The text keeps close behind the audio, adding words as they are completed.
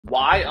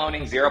Why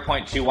owning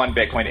 0.21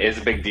 Bitcoin is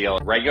a big deal.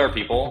 Regular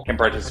people can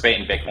participate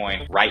in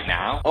Bitcoin right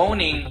now.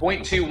 Owning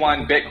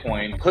 0.21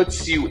 Bitcoin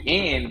puts you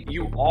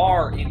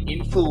are an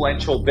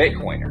influential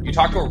Bitcoiner. You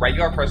talk to a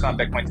regular person on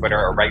Bitcoin Twitter,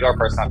 or a regular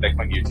person on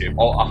Bitcoin YouTube,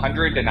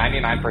 100 to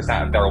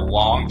 99% of their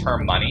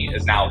long-term money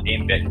is now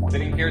in Bitcoin.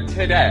 Sitting here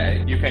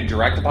today, you can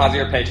direct deposit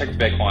your paycheck to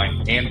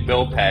Bitcoin and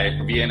bill pay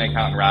via an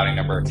account and routing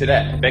number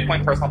today.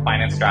 Bitcoin personal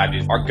finance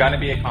strategies are going to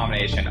be a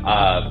combination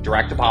of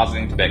direct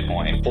depositing to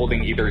Bitcoin,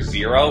 holding either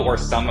zero or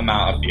some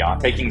amount of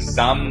fiat, taking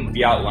some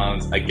fiat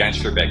loans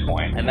against your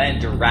Bitcoin, and then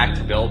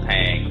direct bill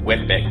paying with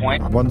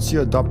Bitcoin. Once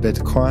you adopt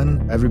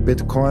Bitcoin, every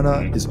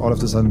Bitcoiner is all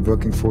of a sudden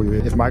working for you.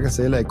 If Michael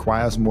Seyr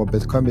acquires more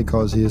Bitcoin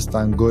because he has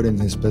done good in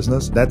his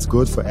business, that's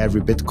good for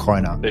every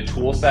Bitcoiner. The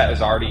tool set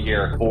is already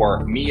here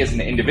for me as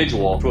an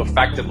individual to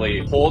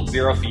effectively hold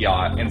zero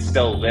fiat and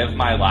still live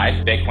my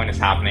life. Bitcoin is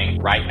happening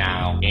right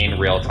now in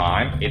real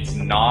time. It's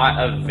not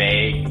a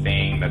vague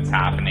thing that's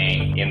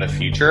happening in the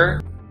future.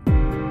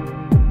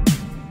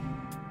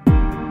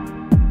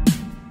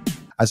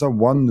 I saw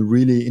one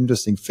really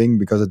interesting thing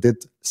because I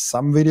did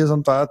some videos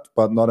on that,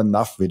 but not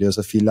enough videos,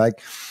 I feel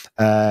like.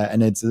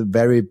 And it's a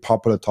very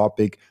popular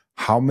topic,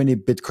 how many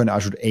Bitcoin I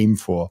should aim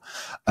for.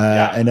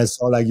 And I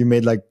saw like you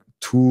made like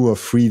 2 or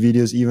 3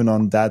 videos even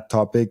on that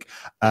topic.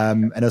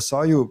 And I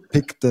saw you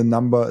pick the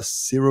number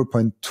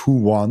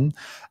 0.21.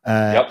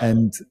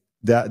 And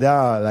there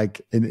are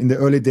like in the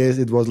early days,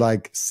 it was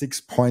like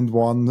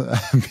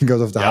 6.1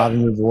 because of the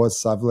halving rewards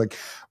stuff. Like,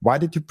 why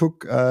did you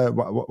pick,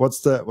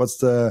 what's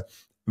the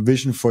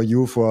vision for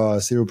you for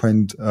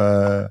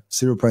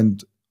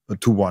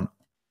 0.21?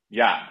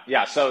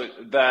 Yeah. So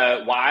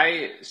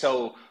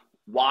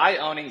why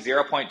owning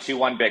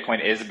 0.21 Bitcoin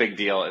is a big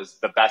deal is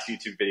the best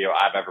YouTube video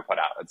I've ever put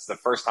out. It's the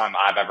first time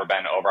I've ever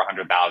been over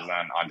 100,000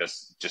 on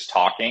just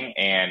talking.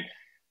 And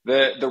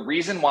the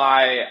reason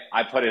why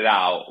I put it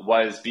out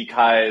was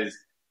because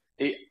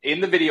in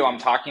the video, I'm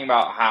talking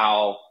about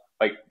how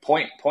like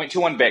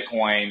 0.21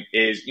 Bitcoin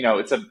is,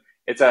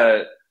 it's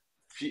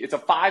a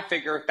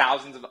 5-figure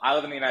thousands of, I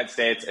live in the United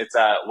States. It's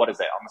what is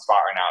it on the spot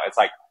right now? It's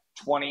like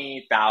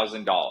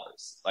 $20,000,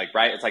 like,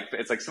 right? It's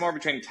like somewhere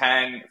between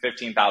 $10,000,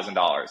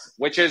 $15,000,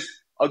 which is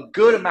a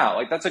good amount.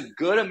 Like that's a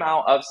good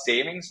amount of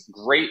savings,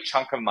 great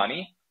chunk of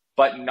money,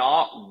 but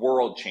not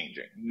world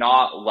changing,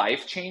 not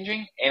life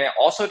changing. And it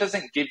also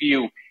doesn't give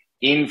you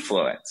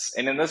influence.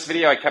 And in this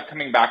video, I kept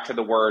coming back to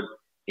the word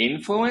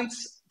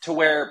influence, to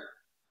where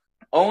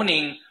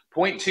owning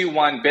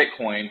 0.21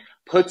 Bitcoin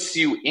puts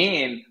you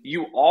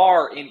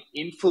are an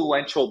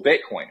influential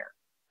Bitcoiner.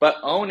 But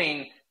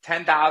owning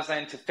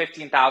 $10,000 to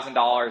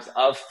 $15,000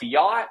 of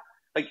fiat,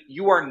 like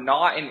you are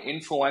not an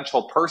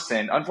influential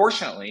person,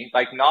 unfortunately,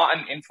 like not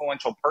an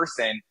influential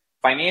person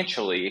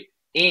financially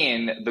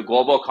in the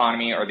global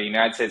economy or the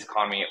United States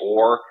economy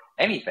or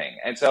anything.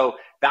 And so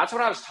that's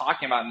what I was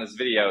talking about in this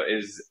video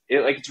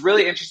it's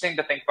really interesting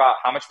to think about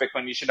how much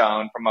Bitcoin you should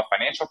own from a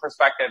financial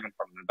perspective and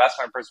from an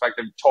investment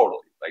perspective.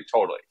 Totally.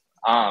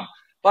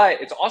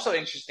 But it's also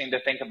interesting to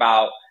think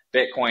about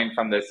Bitcoin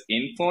from this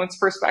influence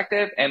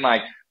perspective, and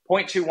like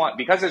 0.21,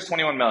 because there's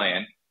 21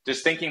 million,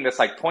 just thinking this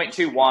like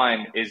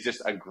 0.21 is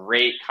just a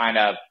great kind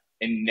of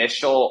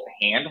initial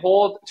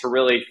handhold to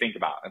really think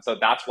about. And so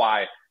that's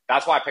why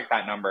I picked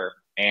that number.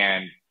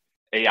 And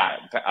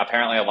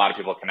apparently a lot of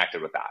people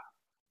connected with that.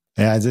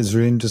 Yeah, it's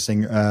really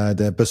interesting.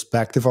 The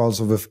perspective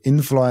also with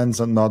influence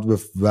and not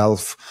with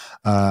wealth.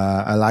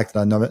 I like that.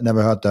 I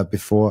never heard that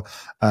before.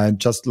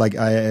 Just like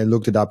I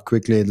looked it up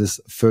quickly, it is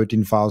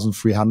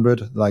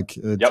 13,300. Like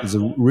it's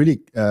a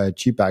really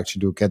cheap actually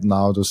to get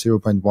now to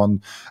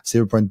 0.21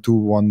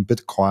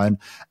 Bitcoin.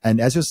 And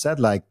as you said,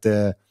 like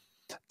this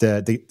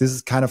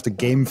is kind of the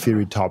game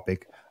theory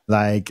topic.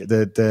 Like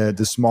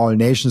the small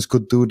nations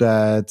could do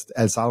that.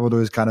 El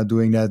Salvador is kind of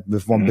doing that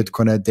with 1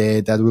 Bitcoin a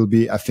day. That will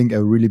be, I think,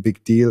 a really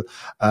big deal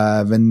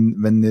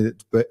when the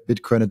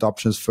Bitcoin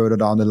adoption is further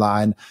down the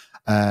line.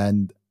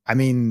 And I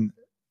mean,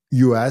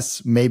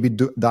 US maybe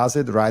does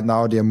it right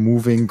now. They're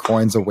moving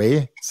coins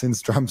away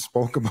since Trump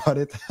spoke about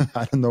it.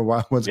 I don't know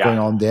what's going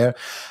on there.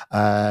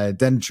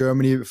 Then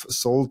Germany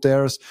sold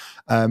theirs.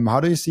 How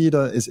do you see it?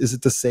 Is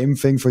it the same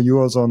thing for you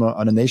also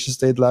on a nation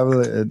state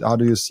level? How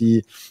do you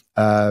see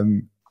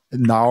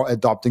now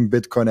adopting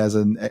Bitcoin as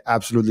an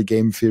absolutely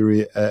game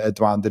theory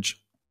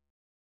advantage?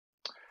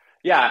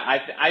 Yeah,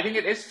 I think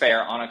it is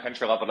fair on a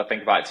country level to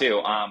think about it too.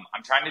 I'm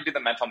trying to do the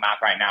mental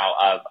math right now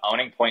of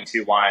owning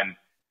 0.21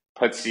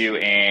 puts you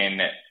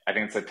in, I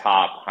think it's the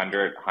top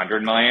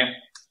 100 million.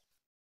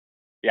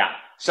 Yeah.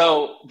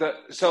 So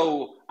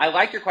I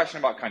like your question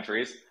about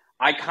countries.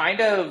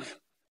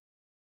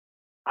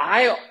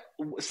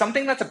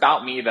 Something that's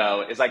about me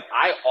though is like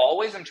I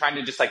always am trying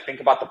to just like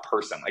think about the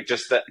person, like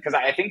because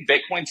I think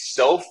Bitcoin's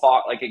so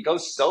far, like it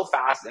goes so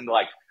fast into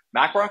like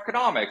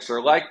macroeconomics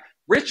or like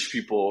rich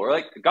people or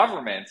like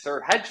governments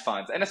or hedge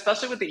funds, and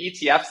especially with the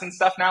ETFs and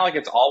stuff now, like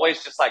it's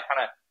always just like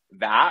kind of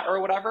that or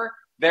whatever.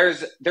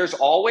 There's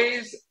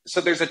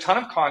a ton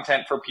of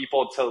content for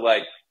people to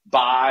like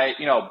buy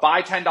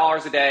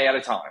 $10 a day at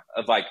a time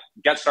of like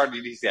get started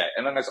DCA,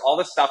 and then there's all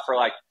this stuff for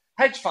like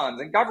hedge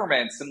funds and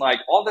governments and like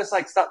all this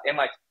like stuff. And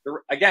like,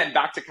 again,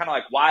 back to kind of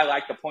like why I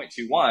like the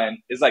 0.21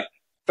 is like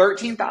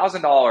 $13,000,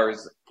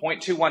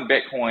 0.21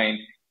 Bitcoin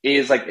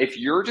is like, if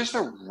you're just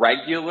a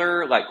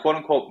regular, like quote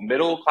unquote,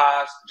 middle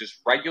class, just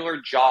regular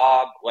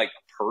job, like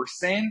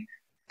person,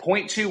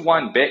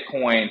 0.21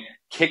 Bitcoin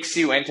kicks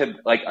you into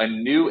like a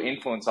new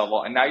influence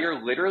level. And now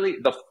you're literally,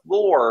 the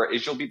floor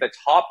is you'll be the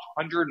top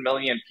 100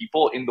 million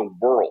people in the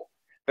world.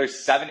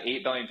 There's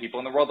 7-8 billion people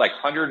in the world, like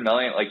 100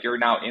 million, like you're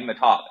now in the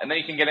top. And then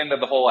you can get into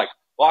the whole like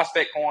lost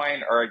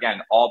Bitcoin, or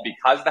again, all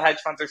because the hedge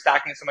funds are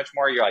stacking so much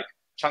more, you're like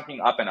chunking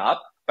up and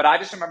up. But I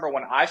just remember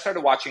when I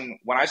started watching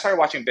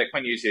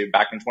Bitcoin YouTube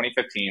back in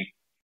 2015,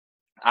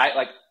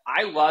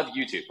 I love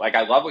YouTube. Like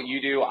I love what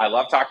you do. I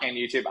love talking on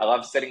YouTube. I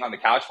love sitting on the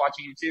couch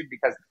watching YouTube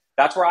because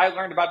that's where I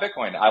learned about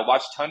Bitcoin. I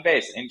watched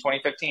Tonebase in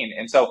 2015.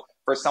 And so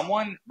for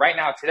someone right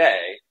now today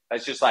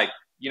that's just like,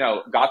 you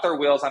know, got their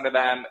wheels under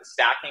them,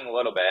 stacking a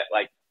little bit,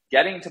 like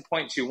getting to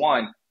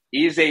 0.21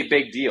 is a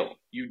big deal.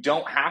 You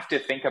don't have to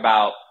think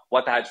about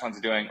what the hedge funds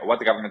are doing or what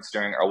the government's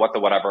doing or what the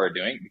whatever are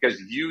doing, because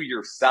you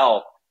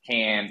yourself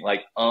can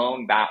like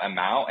own that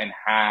amount and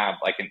have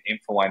like an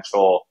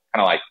influential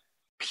kind of like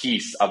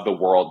piece of the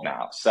world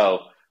now. So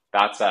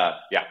that's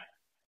yeah.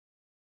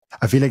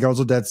 I feel like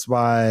also that's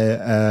why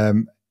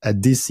a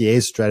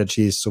DCA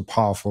strategy is so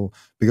powerful,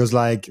 because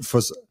like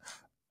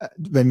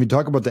when we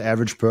talk about the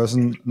average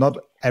person, not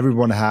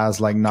everyone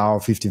has like now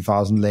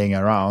 15,000 laying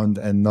around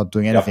and not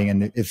doing anything. Yep.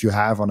 And if you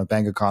have on a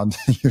bank account,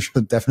 you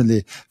should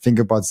definitely think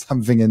about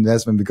something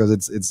investment,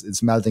 because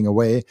it's melting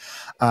away.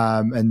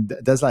 And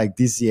that's like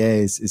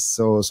DCAs is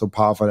so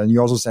powerful. And you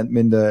also sent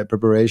me in the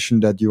preparation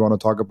that you want to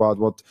talk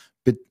about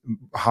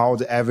how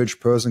the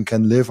average person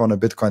can live on a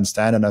Bitcoin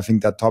stand. And I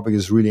think that topic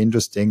is really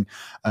interesting.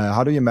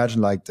 How do you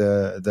imagine like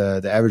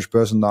the average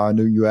person now in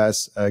the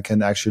US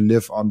can actually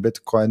live on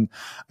Bitcoin,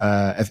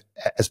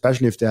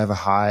 especially if they have a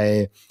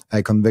high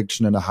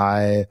conviction and a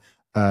high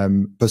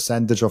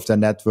percentage of their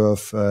net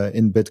worth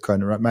in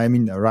Bitcoin? I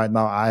mean, right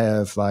now I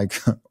have like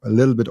a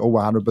little bit over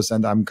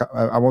 100%.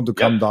 I want to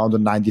come down to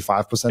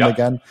 95%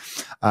 again.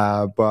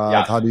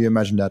 But how do you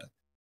imagine that?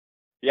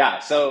 Yeah.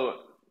 So,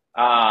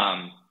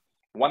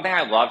 one thing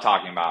I love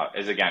talking about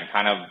is, again,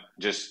 kind of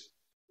just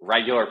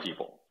regular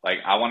people. Like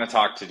I want to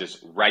talk to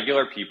just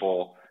regular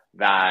people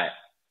that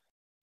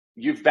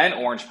you've been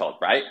orange pilled,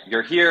 right?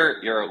 You're here,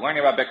 you're learning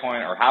about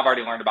Bitcoin or have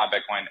already learned about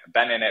Bitcoin,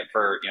 been in it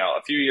for, you know,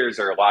 a few years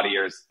or a lot of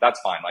years. That's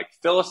fine. Like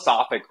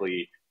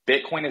philosophically,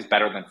 Bitcoin is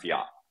better than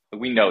fiat.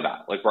 We know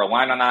that. Like we're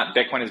aligned on that.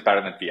 Bitcoin is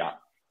better than fiat.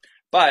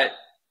 But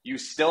you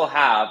still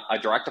have a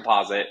direct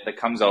deposit that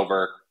comes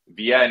over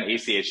via an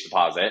ACH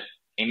deposit,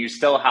 and you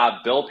still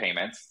have bill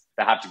payments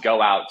that have to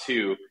go out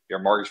to your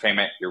mortgage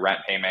payment, your rent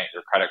payment,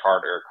 your credit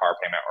card or your car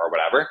payment or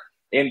whatever.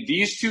 And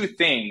these two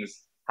things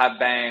have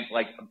been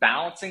like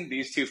balancing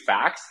these two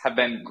facts have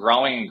been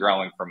growing and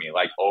growing for me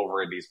like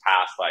over these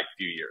past like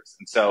few years.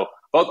 And so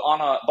both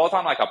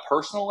on like a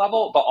personal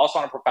level, but also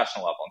on a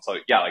professional level. And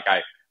so, yeah, like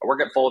I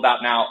work at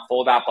Fold-App now.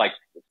 Fold-App like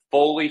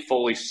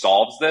fully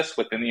solves this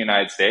within the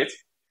United States.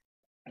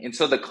 And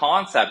so the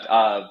concept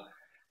of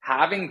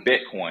having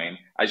Bitcoin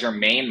as your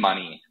main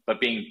money,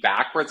 but being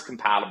backwards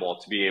compatible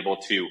to be able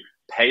to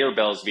pay your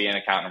bills via an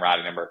account and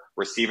routing number,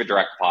 receive a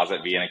direct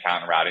deposit via an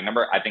account and routing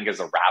number, I think is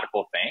a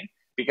radical thing,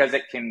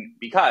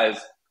 because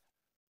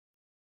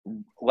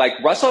like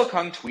Russell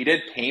Kung tweeted,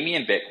 pay me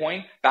in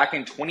Bitcoin back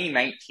in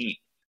 2019.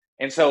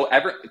 And so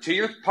to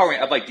your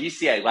point of like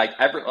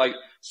DCA,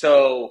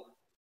 so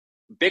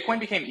Bitcoin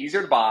became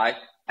easier to buy.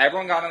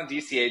 Everyone got on the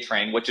DCA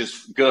train, which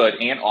is good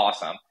and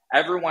awesome.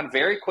 Everyone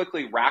very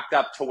quickly racked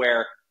up to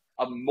where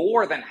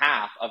more than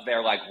half of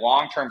their like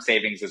long-term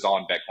savings is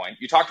on Bitcoin.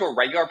 You talk to a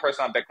regular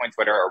person on Bitcoin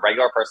Twitter or a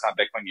regular person on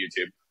Bitcoin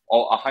YouTube,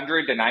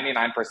 100 to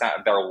 99%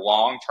 of their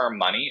long-term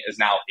money is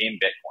now in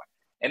Bitcoin.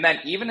 And then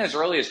even as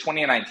early as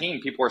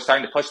 2019, people were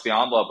starting to push the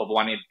envelope of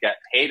wanting to get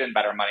paid in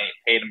better money.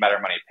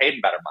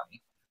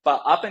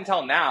 But up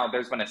until now,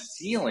 there's been a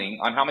ceiling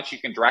on how much you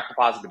can direct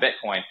deposit to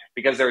Bitcoin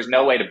because there's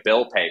no way to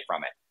bill pay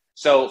from it.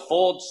 So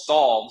Fold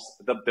solves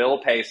the bill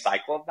pay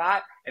cycle of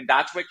that. And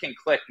that's what can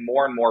click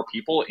more and more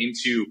people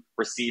into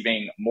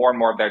receiving more and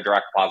more of their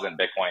direct deposit in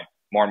Bitcoin,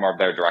 more and more of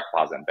their direct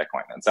deposit in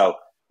Bitcoin. And so,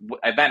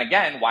 and then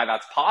again, why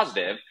that's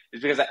positive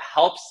is because it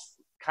helps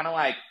kind of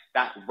like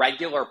that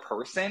regular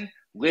person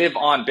live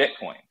on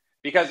Bitcoin.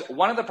 Because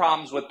one of the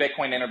problems with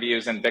Bitcoin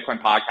interviews and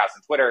Bitcoin podcasts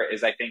and Twitter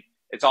is I think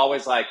it's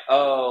always like,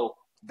 oh,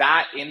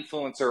 that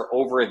influencer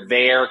over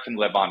there can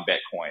live on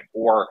Bitcoin,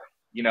 or,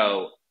 you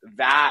know,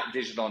 that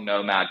digital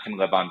nomad can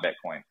live on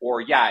Bitcoin,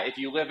 or yeah, if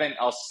you live in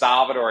El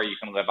Salvador, you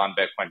can live on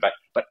Bitcoin.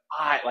 But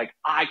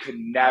I could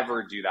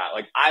never do that.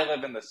 Like I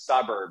live in the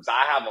suburbs.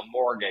 I have a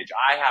mortgage.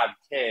 I have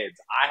kids.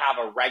 I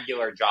have a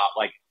regular job.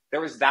 Like there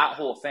was that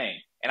whole thing.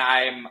 And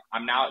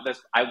I'm now at this,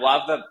 I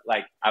love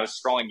I was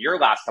scrolling your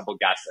last couple of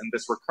guests, and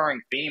this recurring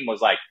theme was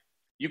like,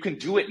 you can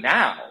do it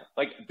now.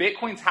 Like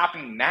Bitcoin's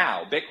happening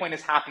now. Bitcoin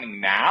is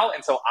happening now.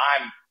 And so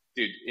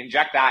dude,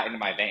 inject that into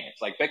my veins.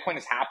 Like Bitcoin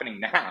is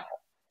happening now.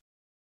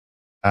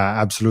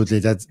 Absolutely.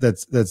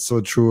 That's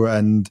so true.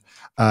 And,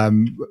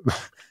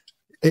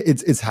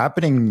 it's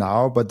happening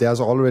now, but there's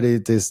already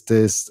there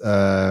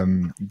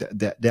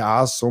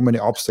are so many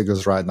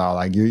obstacles right now.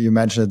 Like you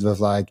mentioned it with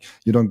like,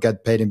 you don't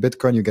get paid in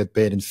Bitcoin, you get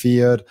paid in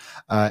fiat.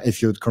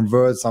 If you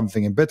convert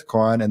something in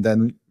Bitcoin and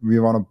then we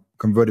want to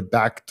convert it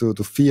back to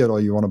fiat, or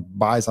you want to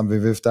buy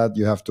something with that,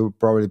 you have to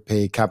probably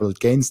pay capital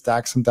gains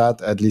tax on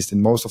that, at least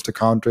in most of the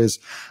countries.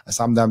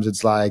 Sometimes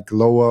it's like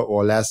lower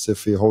or less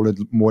if you hold it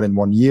more than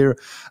 1 year.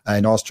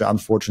 In Austria,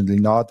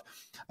 unfortunately not.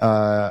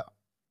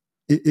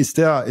 Is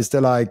there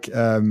like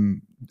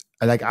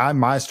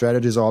my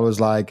strategy is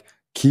always like,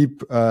 keep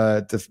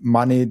the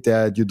money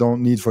that you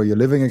don't need for your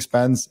living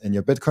expense in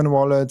your Bitcoin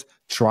wallet.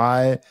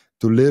 Try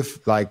to live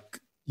like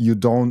you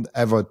don't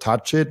ever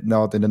touch it,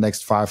 not in the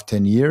next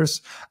 5-10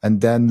 years, and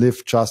then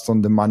live just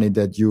on the money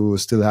that you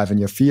still have in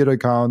your fiat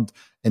account.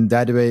 In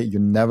that way, you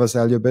never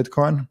sell your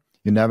Bitcoin.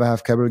 You never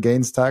have capital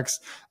gains tax,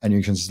 and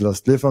you can just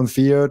live on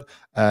fiat,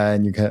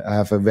 and you can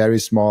have a very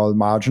small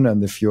margin.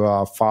 And if you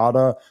are a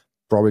father,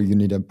 probably you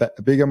need a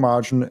bigger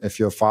margin. If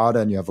you're a father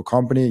and you have a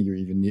company, you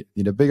even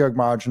need a bigger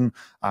margin.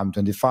 I'm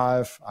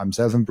 25. I'm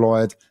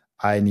self-employed.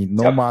 I need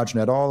no margin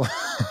at all.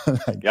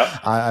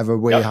 I have a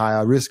way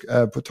higher risk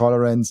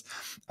tolerance.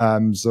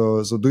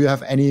 So do you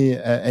have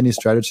any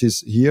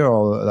strategies here,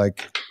 or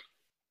like?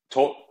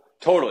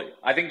 Totally.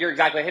 I think you're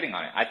exactly hitting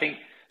on it. I think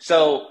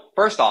so.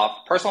 First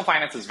off, personal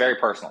finance is very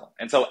personal,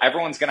 and so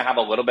everyone's going to have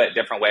a little bit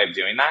different way of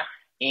doing that.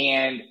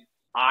 And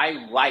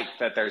I like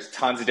that there's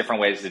tons of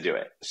different ways to do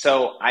it.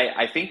 So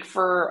I think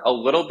for a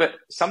little bit,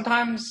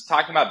 sometimes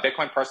talking about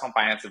Bitcoin personal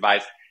finance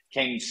advice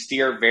can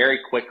steer very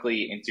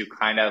quickly into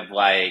kind of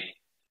like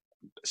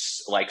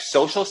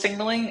social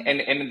signaling.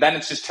 And then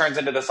it just turns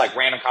into this like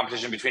random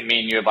competition between me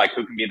and you of like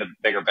who can be the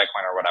bigger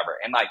Bitcoin or whatever.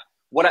 And like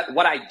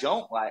what I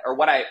don't like, or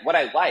what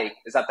I like,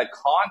 is that the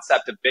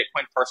concept of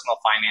Bitcoin personal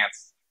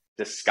finance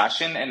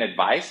discussion and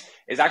advice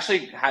is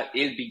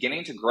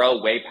beginning to grow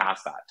way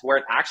past that, to where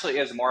it actually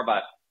is more of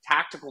a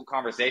tactical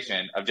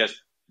conversation of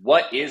just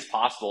what is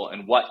possible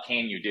and what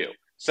can you do.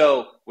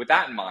 So with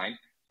that in mind,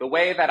 the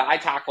way that I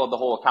tackled the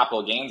whole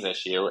capital gains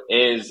issue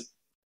is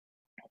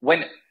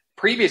when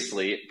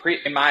previously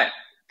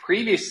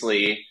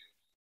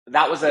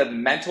that was a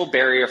mental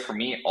barrier for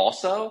me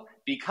also,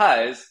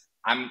 because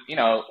I'm,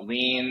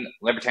 lean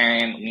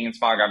libertarian, lean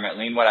small government,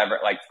 lean whatever,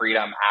 like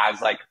freedom,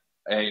 as like,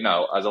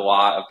 as a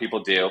lot of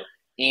people do.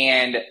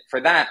 And for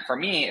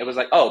me, it was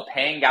like,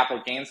 paying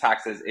capital gains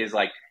taxes is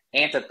like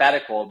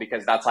antithetical,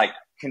 because that's like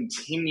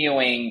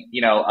continuing,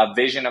 a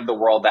vision of the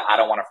world that I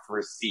don't want to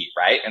foresee,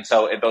 right? And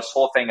so this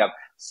whole thing of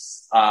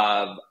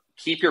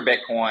keep your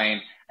Bitcoin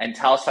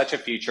until such a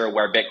future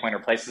where Bitcoin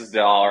replaces the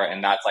dollar,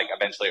 and that's like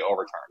eventually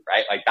overturned,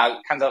 right? Like that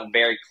kind of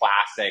very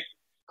classic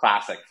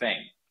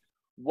thing.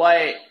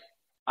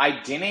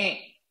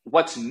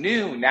 What's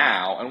new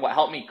now, and what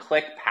helped me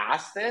click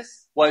past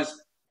this,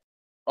 was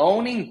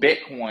owning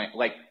Bitcoin,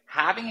 like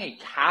having a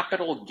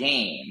capital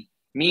gain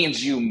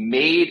means you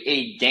made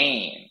a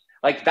gain.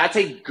 Like that's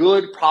a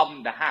good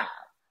problem to have.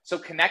 So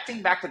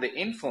connecting back to the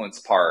influence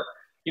part,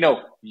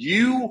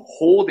 you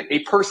hold a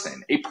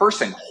person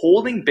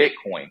holding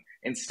Bitcoin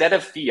instead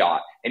of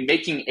fiat and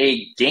making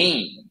a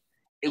gain.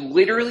 It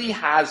literally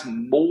has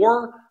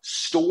more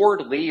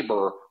stored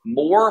labor,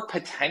 more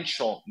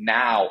potential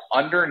now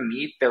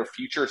underneath their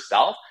future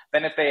self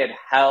than if they had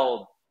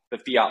held the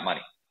fiat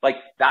money. Like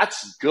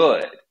that's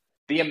good.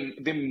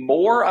 The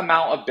more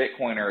amount of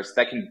Bitcoiners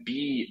that can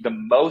be the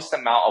most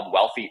amount of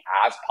wealthy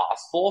as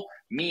possible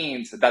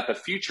means that the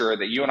future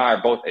that you and I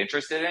are both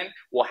interested in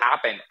will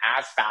happen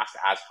as fast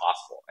as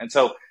possible. And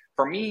so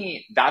for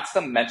me, that's the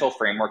mental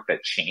framework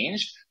that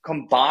changed,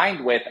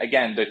 combined with,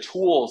 again, the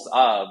tools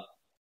of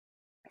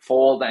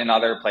Fold and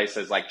other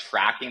places, like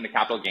tracking the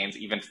capital gains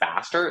even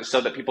faster,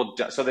 so that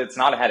it's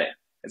not a headache.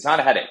 It's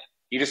not a headache.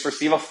 You just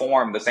receive a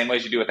form the same way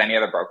as you do with any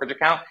other brokerage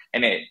account,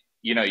 and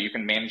you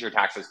can manage your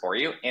taxes for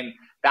you. And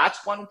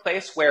that's one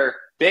place where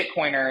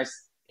Bitcoiners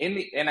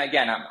and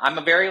again,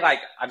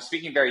 I'm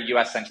speaking very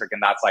US centric,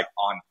 and that's like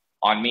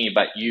on me,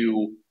 but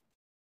you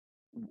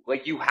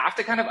have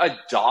to kind of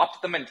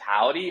adopt the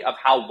mentality of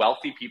how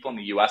wealthy people in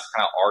the US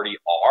kind of already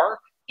are.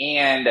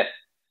 And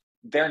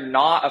they're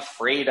not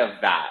afraid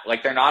of that.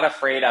 Like they're not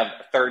afraid of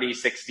 30,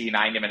 60,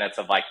 90 minutes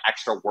of like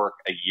extra work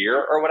a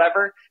year or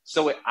whatever.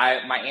 So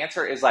my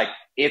answer is like,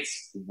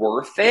 it's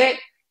worth it.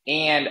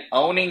 And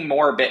owning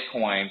more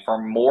Bitcoin for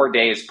more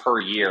days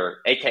per year,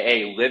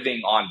 AKA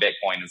living on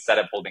Bitcoin instead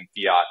of holding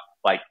fiat,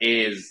 like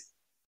is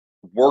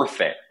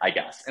worth it, I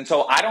guess. And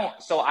so I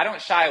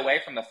don't shy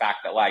away from the fact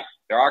that like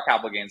there are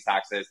capital gains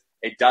taxes.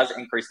 It does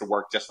increase the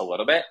work just a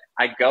little bit.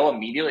 I go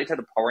immediately to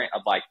the point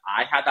of like,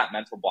 I had that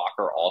mental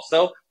blocker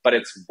also, but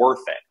it's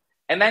worth it.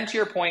 And then to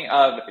your point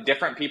of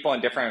different people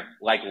in different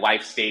like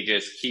life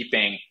stages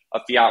keeping a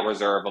fiat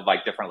reserve of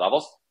like different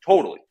levels,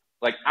 totally,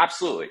 like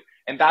absolutely.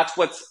 And that's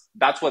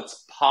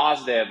what's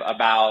positive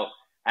about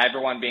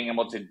everyone being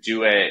able to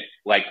do it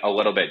like a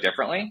little bit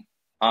differently.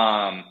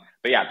 But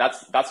yeah,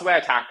 that's the way I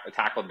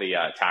tackled the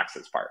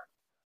taxes part.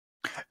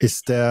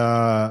 Is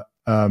there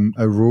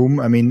a room.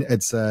 I mean,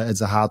 it's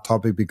a hard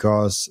topic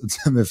because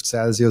with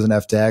Celsius and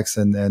FTX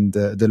and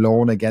the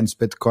loan against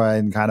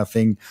Bitcoin kind of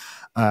thing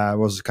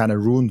was kind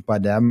of ruined by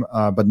them.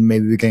 But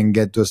maybe we can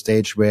get to a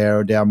stage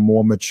where there are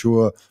more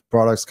mature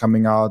products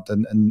coming out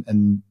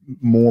and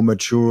more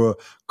mature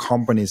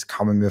companies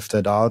coming with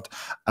that out.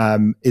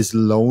 Is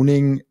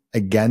loaning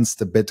against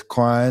the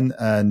Bitcoin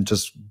and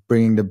just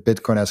bringing the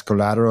Bitcoin as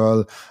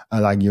collateral.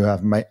 Like you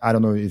have, I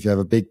don't know if you have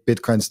a big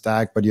Bitcoin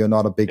stack, but you're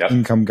not a big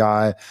income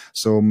guy.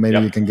 So maybe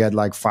you can get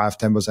like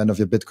 5-10% of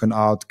your Bitcoin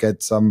out,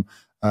 get some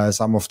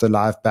of the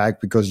life back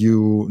because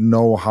you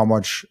know how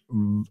much,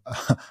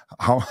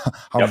 how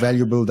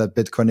valuable that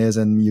Bitcoin is,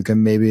 and you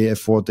can maybe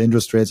afford the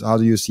interest rates. How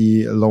do you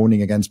see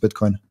loaning against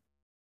Bitcoin?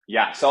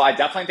 Yeah, so I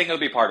definitely think it'll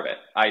be part of it.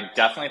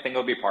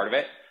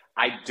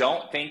 I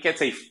don't think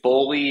it's a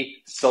fully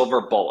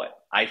silver bullet.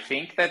 I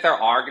think that there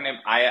are going to,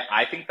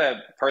 I think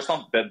the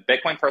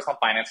Bitcoin personal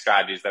finance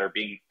strategies that are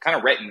being kind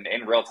of written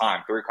in real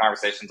time through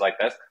conversations like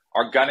this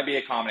are going to be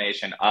a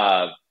combination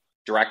of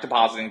direct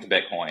depositing to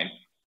Bitcoin,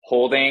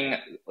 holding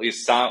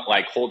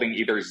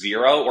either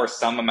zero or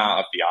some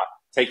amount of fiat,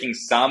 taking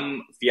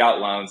some fiat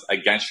loans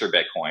against your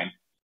Bitcoin,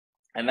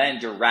 and then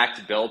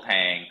direct bill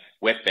paying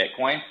with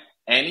Bitcoin.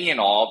 Any and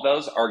all of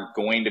those are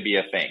going to be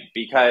a thing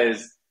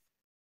because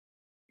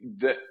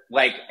the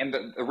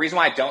reason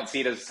why I don't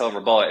see it as a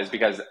silver bullet is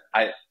because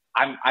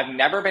I've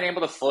never been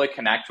able to fully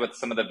connect with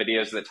some of the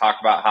videos that talk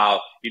about how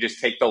you just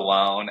take the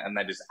loan and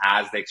then just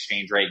as the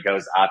exchange rate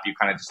goes up, you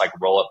kind of just like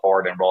roll it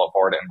forward and roll it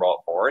forward and roll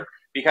it forward.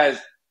 Because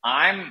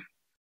I'm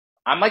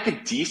like a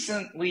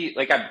decently,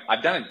 like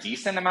I've done a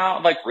decent amount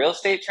of like real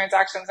estate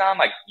transactions now, and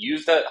like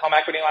used a home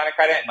equity line of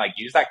credit and like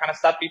used that kind of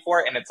stuff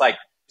before. And it's like,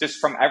 just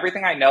from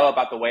everything I know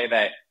about the way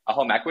that a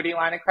home equity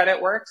line of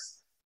credit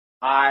works,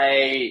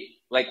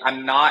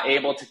 I'm not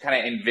able to kind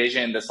of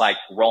envision this like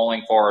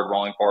rolling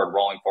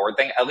forward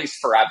thing, at least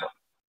forever.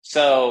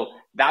 So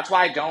that's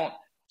why I don't.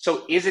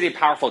 So is it a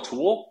powerful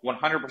tool?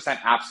 100%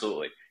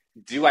 absolutely.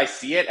 Do I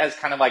see it as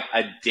kind of like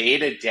a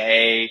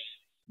day-to-day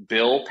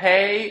bill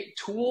pay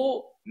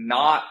tool?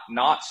 Not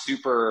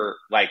super,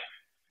 like,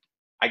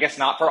 I guess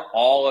not for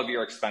all of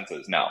your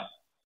expenses, no.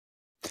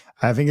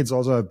 I think it's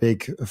also a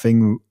big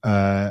thing,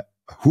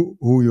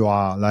 who you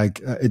are.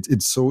 Like,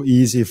 it's so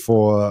easy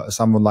for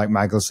someone like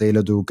Michael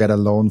Saylor to get a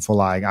loan for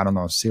like, I don't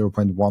know,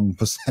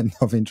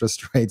 0.1% of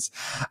interest rates.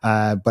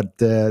 But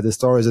the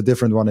story is a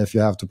different one if you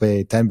have to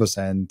pay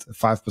 10%,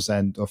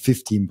 5% or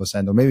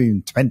 15% or maybe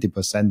even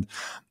 20%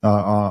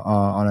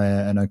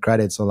 on a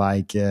credit. So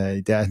like,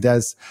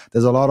 there's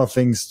a lot of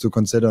things to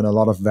consider and a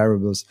lot of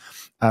variables.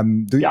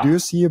 Do you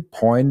see a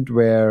point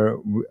where,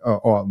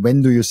 or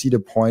when do you see the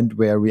point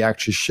where we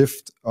actually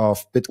shift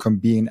of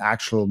Bitcoin being an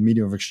actual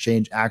medium of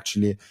exchange,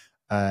 actually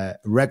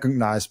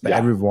recognized by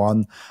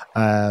everyone?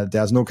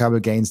 There's no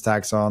capital gains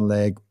tax on,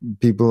 like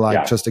people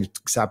like just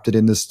accept it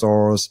in the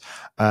stores,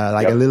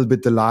 a little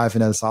bit the life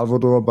in El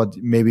Salvador, but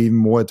maybe even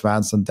more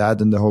advanced than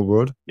that in the whole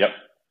world. Yep.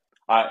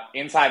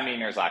 Inside me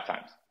and yours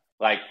lifetimes.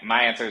 Like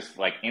my answer is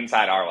like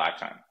inside our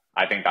lifetime.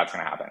 I think that's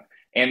going to happen.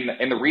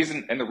 And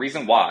the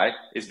reason why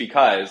is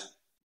because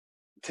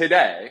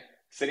today,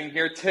 sitting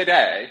here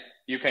today,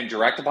 you can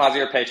direct deposit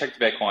your paycheck to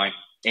Bitcoin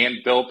and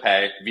bill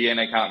pay via an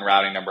account and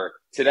routing number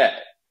today.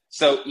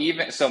 So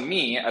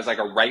me as like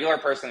a regular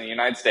person in the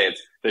United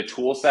States, the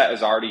tool set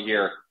is already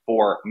here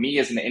for me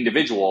as an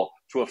individual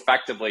to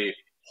effectively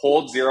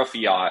hold zero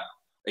fiat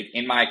like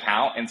in my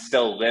account and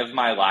still live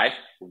my life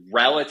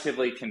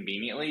relatively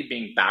conveniently,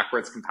 being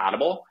backwards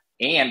compatible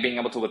and being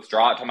able to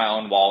withdraw it to my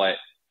own wallet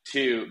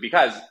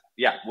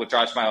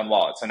withdraw to my own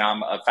wallet. So now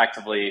I'm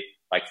effectively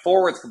like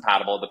forwards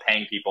compatible to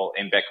paying people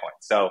in Bitcoin.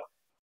 So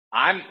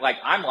I'm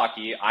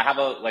lucky. I have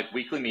a like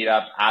weekly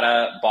meetup at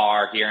a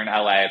bar here in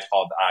LA. It's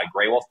called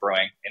Grey Wolf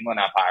Brewing, Inland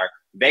Empire.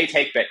 They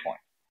take Bitcoin.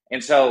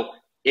 And so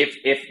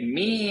if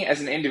me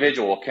as an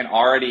individual can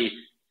already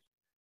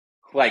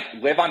like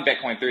live on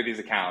Bitcoin through these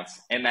accounts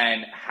and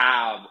then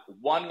have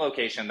one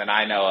location that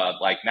I know of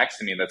like next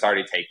to me that's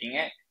already taking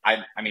it,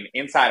 I mean,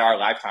 inside our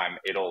lifetime,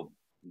 it'll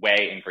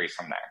way increase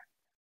from there.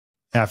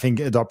 I think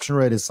adoption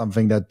rate is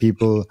something that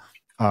people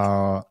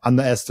are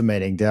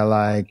underestimating. They're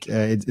like,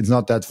 it's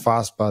not that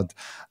fast, but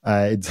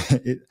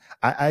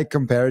I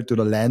compare it to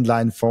the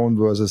landline phone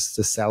versus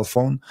the cell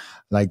phone.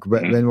 Like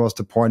when was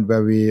the point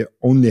where we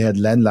only had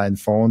landline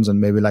phones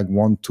and maybe like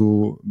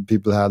 1-2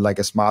 people had like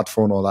a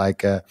smartphone or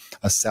like a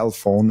cell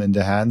phone in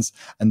their hands?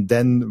 And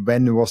then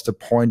when was the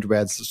point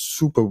where it's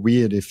super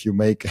weird if you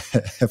make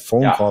a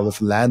phone call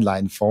with a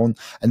landline phone?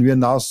 And we are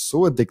now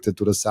so addicted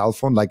to the cell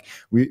phone. Like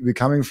we're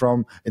coming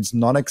from it's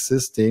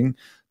non-existing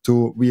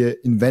to we are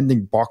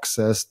inventing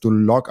boxes to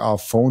lock our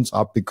phones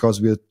up because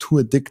we are too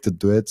addicted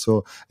to it.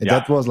 So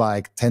that was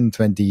like 10,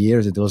 20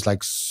 years. It was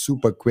like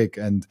super quick.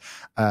 And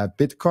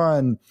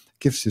Bitcoin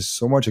gives you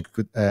so much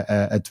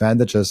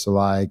advantages. So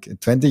like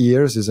 20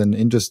 years is an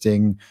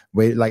interesting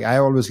way. Like I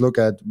always look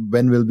at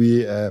when will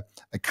be a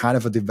kind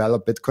of a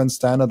developed Bitcoin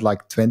standard,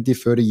 like 20,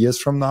 30 years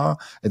from now.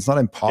 It's not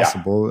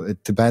impossible. Yeah.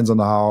 It depends on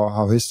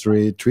how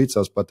history treats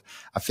us, but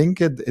I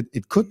think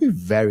it could be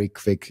very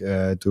quick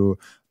to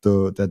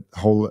that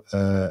whole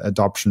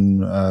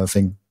adoption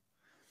thing.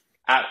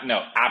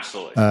 No,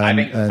 absolutely.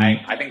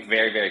 I think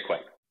very, very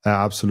quick.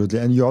 Absolutely.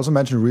 And you also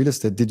mentioned real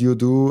estate. Did you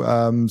do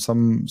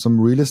some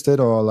real estate,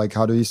 or like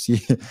how do you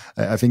see?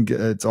 I think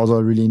it's also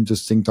a really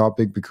interesting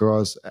topic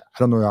because I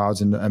don't know how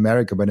it's in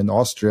America, but in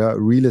Austria,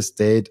 real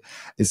estate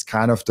is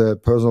kind of the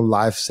personal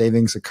life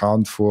savings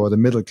account for the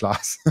middle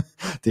class.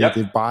 They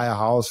buy a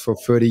house for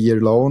 30-year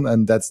loan,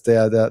 and that's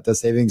their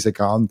savings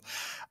account,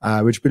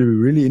 which will be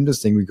really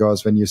interesting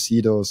because when you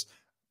see those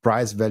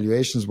price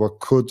valuations,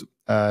 what could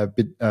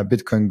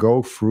Bitcoin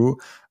go through?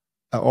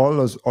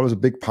 Always a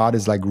big part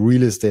is like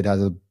real estate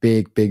has a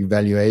big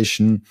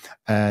valuation,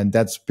 and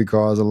that's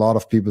because a lot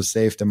of people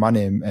save the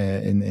money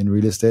in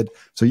real estate.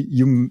 So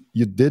you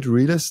did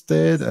real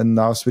estate and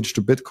now switched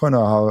to Bitcoin,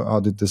 or how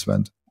did this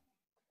went?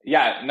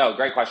 Yeah, no,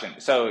 great question.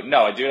 So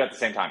no, I do it at the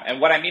same time.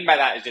 And what I mean by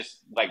that is just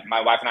like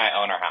my wife and I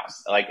own our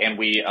house, and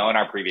we own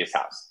our previous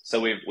house. So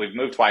we've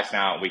moved twice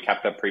now. We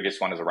kept the previous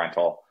one as a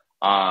rental.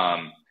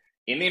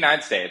 In the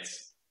United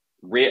States,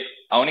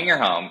 owning your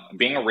home,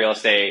 being a real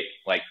estate,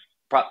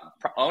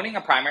 owning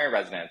a primary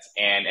residence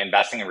and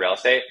investing in real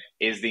estate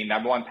is the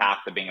 #1 path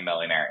to being a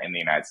millionaire in the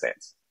United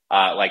States.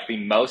 The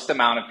most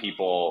amount of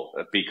people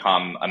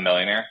become a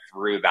millionaire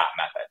through that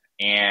method.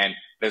 And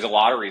there's a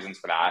lot of reasons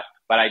for that.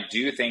 But I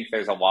do think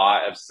there's a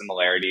lot of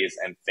similarities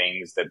and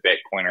things that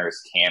Bitcoiners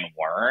can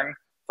learn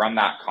from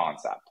that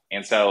concept.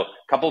 And so a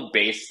couple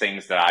base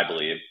things that I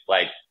believe,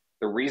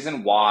 the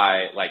reason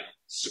why, holding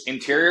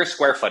interior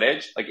square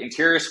footage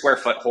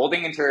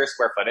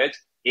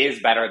is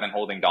better than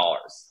holding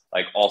dollars.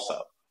 Also,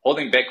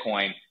 holding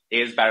Bitcoin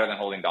is better than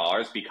holding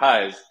dollars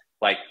because,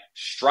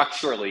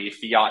 structurally,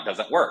 fiat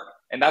doesn't work.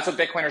 And that's what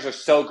Bitcoiners are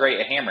so great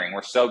at hammering.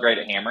 We're so great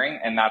at hammering,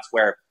 and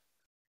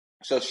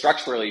so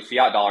structurally,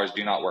 fiat dollars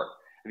do not work.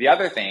 The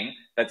other thing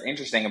that's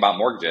interesting about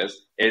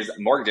mortgages is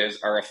mortgages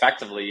are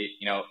effectively,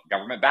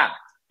 government backed.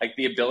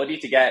 The ability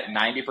to get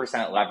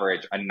 90%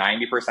 leverage, a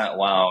 90%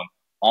 loan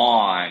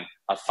on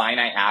a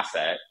finite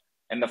asset,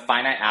 and the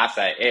finite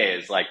asset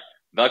is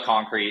the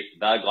concrete,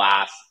 the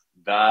glass,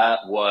 the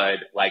wood,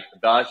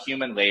 the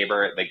human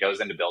labor that goes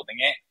into building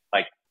it,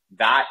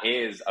 that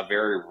is a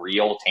very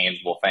real,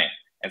 tangible thing.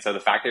 And so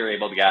the fact that you're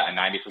able to get a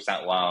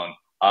 90% loan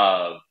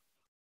of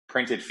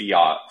printed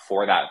fiat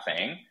for that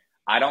thing,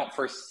 I don't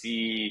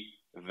foresee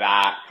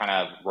that kind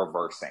of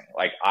reversing.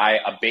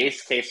 A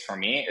base case for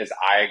me is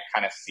I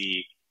kind of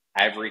see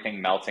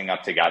everything melting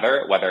up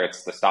together, whether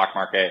it's the stock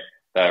market,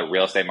 the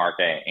real estate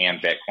market,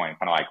 and Bitcoin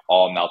kind of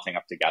all melting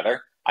up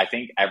together. I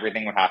think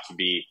everything would have to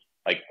be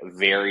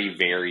very,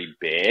 very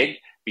big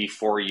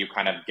before you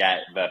kind of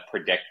get the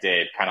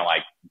predicted kind of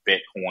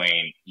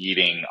Bitcoin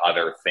eating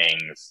other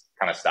things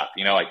kind of stuff,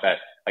 that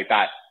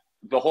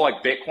the whole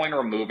Bitcoin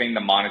removing the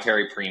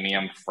monetary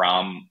premium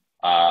from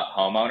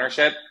home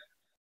ownership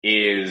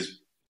is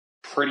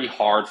pretty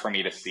hard for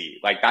me to see.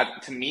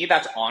 That to me,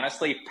 that's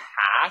honestly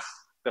past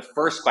the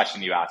first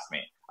question you asked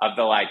me of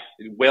the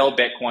will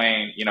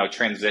Bitcoin,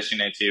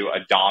 transition into a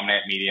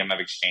dominant medium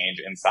of exchange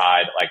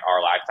inside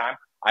our lifetime.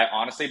 I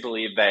honestly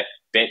believe that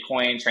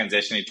Bitcoin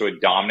transitioning to a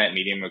dominant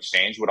medium of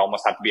exchange would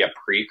almost have to be a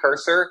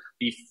precursor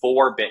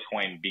before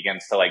Bitcoin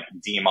begins to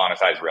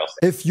demonetize real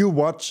estate. If you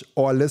watch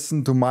or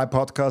listen to my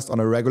podcast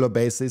on a regular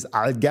basis,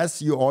 I guess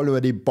you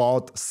already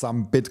bought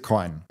some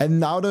Bitcoin.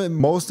 And now the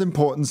most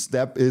important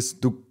step is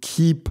to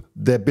keep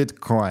the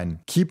Bitcoin.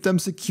 Keep them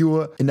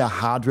secure in a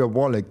hardware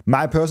wallet.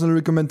 My personal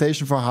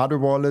recommendation for hardware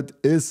wallet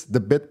is the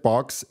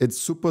BitBox. It's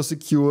super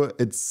secure.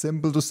 It's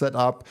simple to set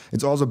up.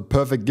 It's also a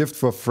perfect gift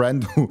for a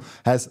friend who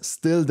has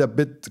still the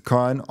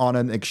Bitcoin on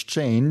an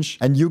exchange,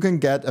 and you can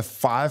get a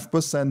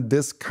 5%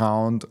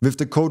 discount with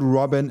the code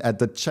Robin at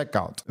the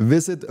checkout.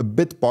 Visit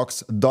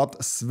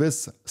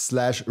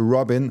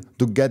bitbox.swiss/Robin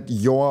to get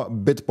your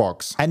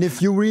BitBox. And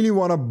if you really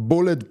want to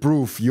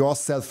bulletproof your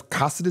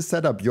self-custody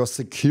setup, your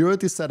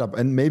security setup,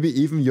 and maybe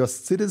even your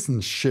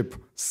citizenship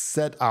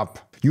setup,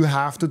 you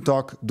have to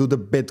talk to the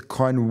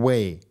Bitcoin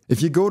Way.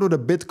 If you go to the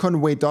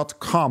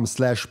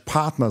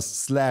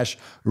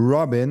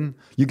bitcoinway.com/partners/Robin,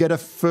 you get a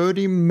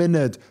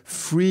 30-minute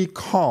free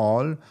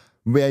call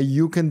where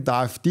you can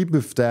dive deep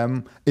with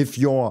them if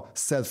your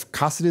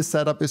self-custody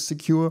setup is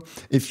secure,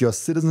 if your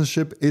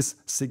citizenship is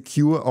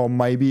secure or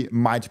maybe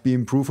might be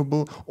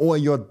improvable, or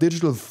your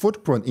digital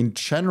footprint in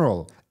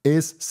general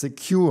is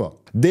secure.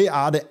 They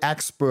are the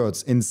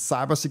experts in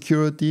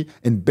cybersecurity,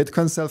 in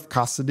Bitcoin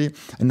self-custody,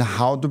 and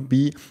how to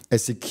be a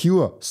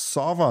secure,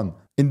 sovereign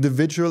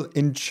individual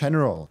in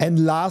general.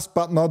 And last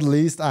but not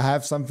least, I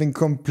have something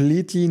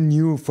completely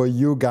new for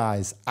you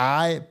guys.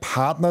 I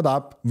partnered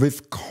up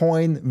with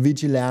Coin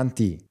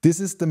Vigilante. This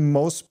is the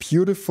most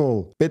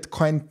beautiful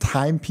Bitcoin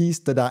timepiece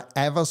that I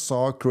ever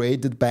saw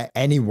created by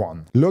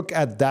anyone. Look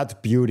at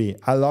that beauty.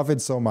 I love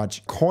it so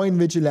much. Coin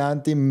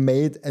Vigilante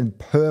made a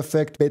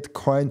perfect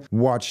Bitcoin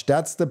watch.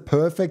 That's the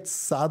perfect,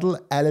 subtle,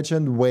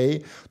 elegant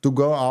way to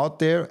go out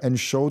there and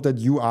show that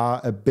you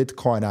are a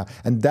Bitcoiner.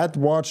 And that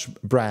watch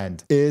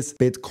brand is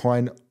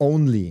Bitcoin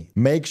only.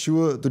 Make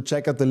sure to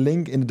check out the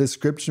link in the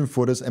description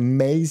for this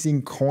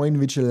amazing Coin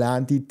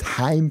Vigilante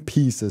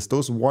timepieces.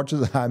 Those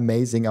watches are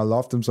amazing. I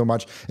love them so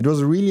much. It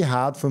was really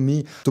hard for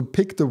me to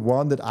pick the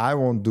one that I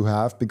want to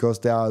have because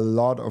there are a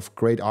lot of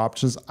great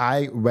options.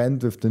 I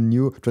went with the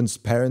new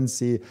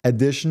transparency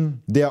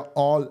edition. They're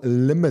all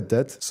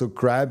limited, so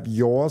grab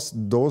yours.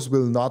 Those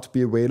will not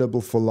be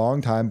available for a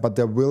long time, but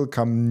there will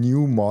come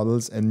new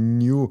models and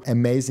new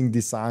amazing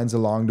designs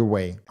along the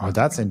way. Oh,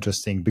 that's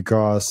interesting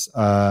because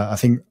I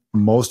think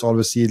most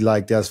always see it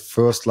like there's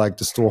first like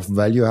the store of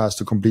value has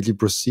to completely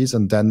proceed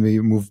and then we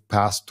move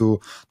past to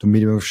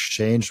medium of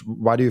exchange.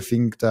 Why do you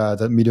think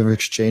that medium of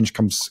exchange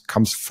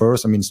comes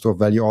first? I mean, store of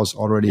value is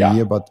already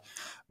here, but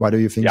why do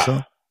you think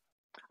so?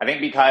 I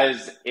think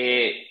because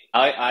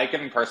I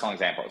give them personal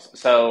examples.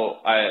 So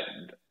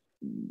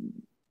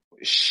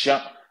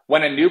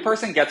when a new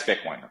person gets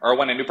Bitcoin or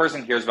when a new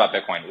person hears about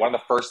Bitcoin, one of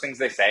the first things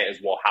they say is,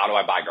 well, how do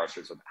I buy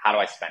groceries with it? How do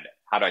I spend it?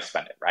 How do I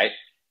spend it? Right.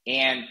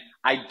 And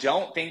I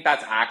don't think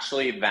that's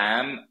actually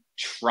them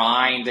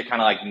trying to kind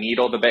of like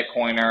needle the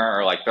Bitcoiner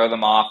or like throw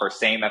them off or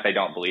saying that they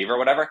don't believe or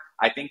whatever.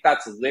 I think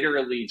that's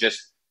literally just,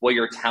 well,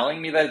 you're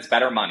telling me that it's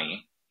better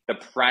money. The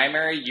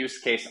primary use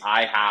case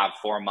I have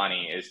for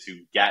money is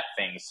to get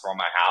things for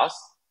my house.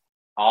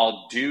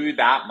 I'll do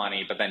that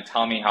money, but then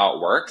tell me how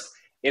it works.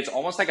 It's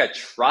almost like a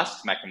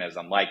trust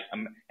mechanism. Like,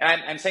 and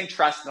I'm saying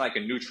trust in like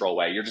a neutral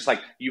way. You're just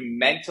like, you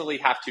mentally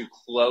have to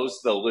close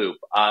the loop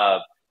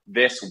of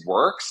this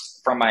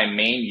works from my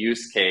main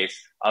use case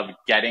of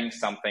getting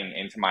something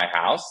into my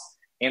house.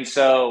 And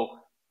so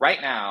right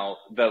now,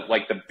 the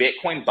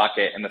Bitcoin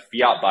bucket and the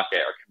fiat bucket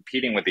are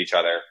competing with each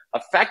other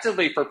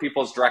effectively for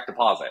people's direct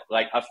deposit.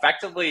 Like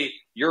effectively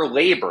your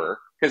labor,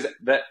 because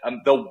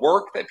the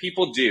work that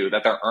people do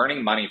that they're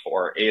earning money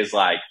for is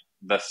like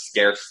the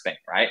scarce thing,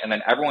 right? And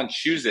then everyone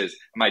chooses,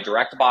 am I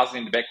direct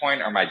depositing to Bitcoin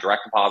or am I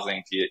direct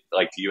depositing to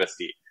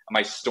USD? Am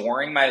I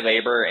storing my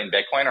labor in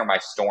Bitcoin or am I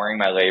storing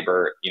my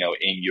labor,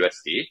 in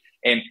USD?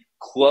 And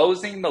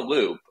closing the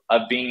loop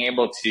of being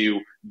able to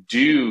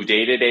do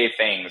day-to-day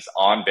things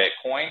on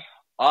Bitcoin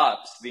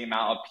ups the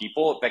amount of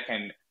people that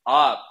can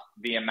up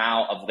the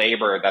amount of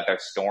labor that they're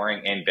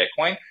storing in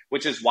Bitcoin,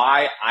 which is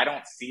why I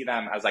don't see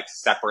them as like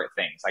separate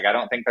things. Like, I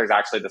don't think there's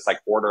actually this like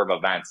order of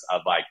events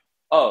of like,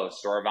 oh,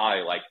 store of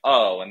value, like,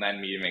 oh, and then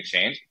medium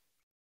exchange.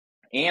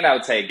 And I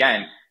would say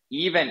again,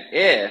 even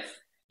if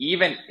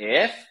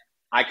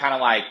I kind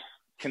of like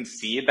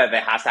concede that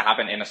it has to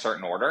happen in a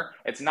certain order,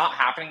 it's not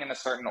happening in a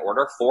certain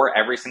order for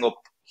every single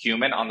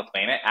human on the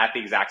planet at the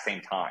exact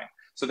same time.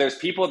 So there's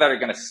people that are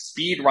going to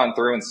speed run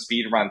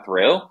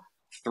through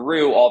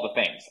all the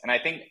things. And I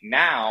think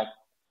now,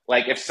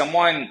 like I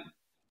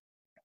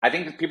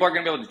think people are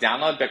going to be able to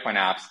download Bitcoin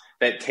apps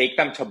that take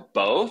them to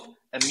both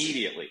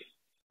immediately.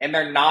 And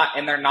they're not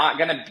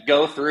going to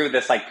go through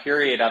this like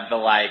period of the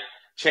like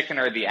chicken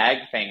or the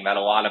egg thing that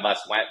a lot of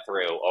us went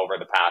through over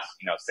the past,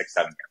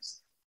 6-7 years.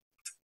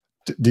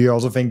 Do you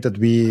also think that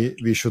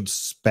we should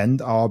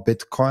spend our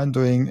Bitcoin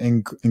to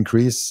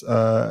increase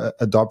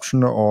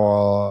adoption,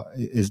 or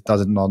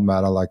does it not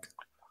matter? Like,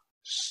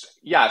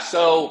 yeah.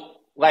 So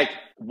like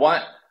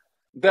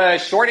the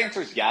short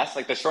answer is yes.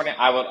 Like the short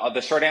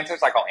answer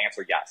is like, I'll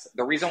answer yes.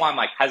 The reason why I'm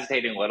like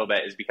hesitating a little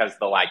bit is because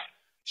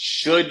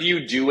should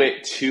you do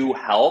it to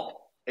help?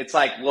 It's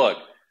like, look,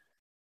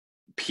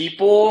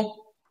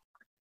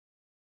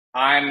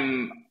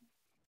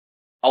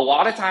 a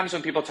lot of times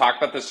when people talk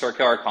about the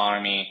circular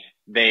economy,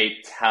 they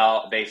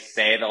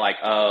say that like,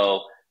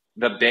 oh,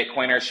 the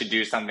Bitcoiner should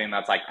do something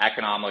that's like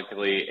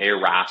economically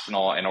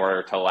irrational in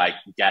order to like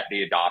get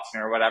the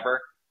adoption or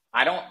whatever.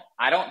 I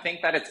don't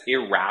think that it's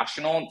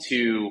irrational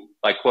to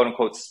like quote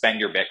unquote spend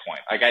your Bitcoin.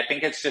 Like, I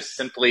think it's just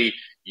simply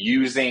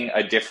using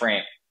a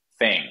different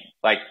thing.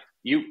 Like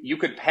you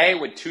could pay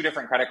with 2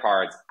 different credit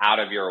cards out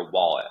of your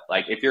wallet.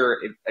 Like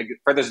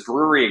for this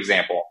brewery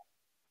example,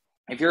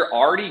 if you're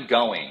already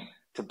going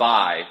to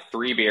buy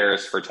 3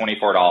 beers for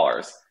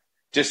 $24,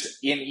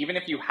 even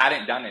if you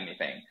hadn't done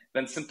anything,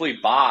 then simply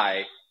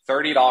buy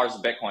 $30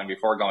 of Bitcoin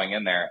before going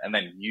in there and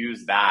then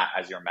use that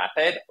as your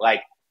method.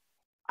 Like,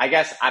 I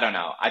guess, I don't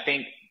know. I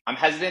think I'm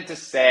hesitant to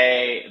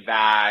say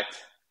that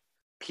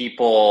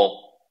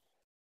people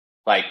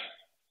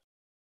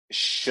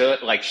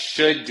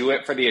should do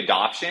it for the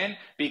adoption,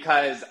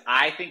 because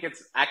I think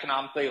it's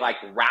economically like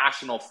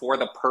rational for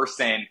the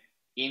person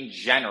in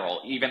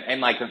general, even, and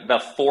like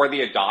for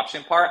the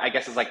adoption part, I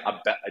guess is like a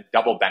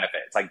double benefit.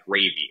 It's like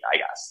gravy, I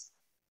guess.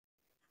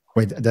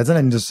 Wait, that's an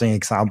interesting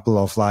example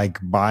of like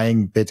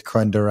buying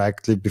Bitcoin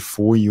directly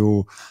before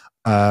you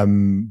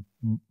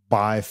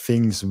buy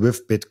things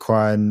with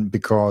Bitcoin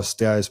because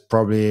there is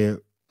probably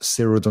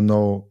zero to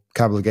no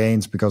capital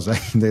gains, because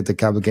the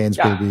capital gains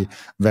will be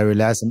very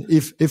less. And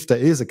if there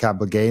is a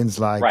capital gains,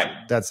 like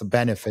that's a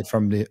benefit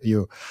from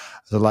you.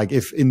 So like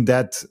if in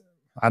that,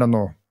 I don't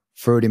know,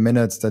 30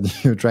 minutes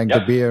that you drank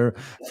the beer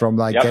from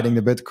like getting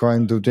the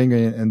Bitcoin to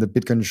drinking, and the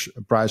Bitcoin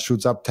price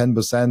shoots up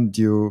 10%,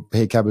 you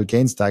pay capital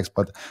gains tax,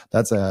 but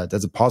that's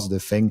a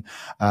positive thing.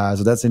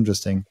 So that's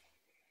interesting.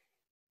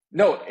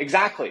 No,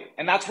 exactly.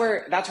 And that's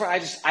where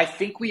I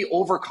think we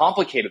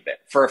overcomplicated it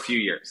for a few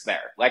years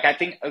there. Like, I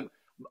think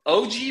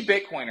OG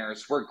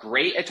Bitcoiners were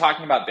great at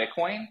talking about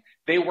Bitcoin.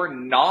 They were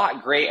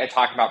not great at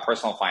talking about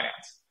personal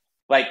finance.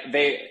 Like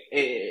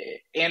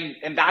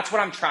and that's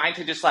what I'm trying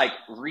to just like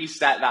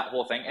reset that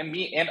whole thing. And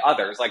me and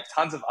others, like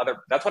tons of other,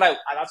 that's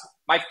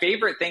my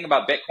favorite thing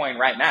about Bitcoin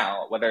right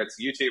now, whether it's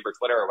YouTube or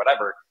Twitter or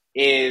whatever,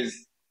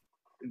 is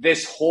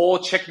this whole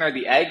chicken or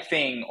the egg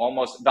thing.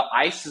 Almost the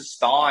ice is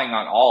thawing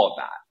on all of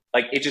that.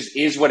 Like, it just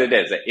is what it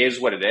is. It is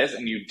what it is.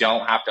 And you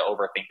don't have to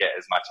overthink it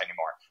as much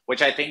anymore,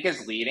 which I think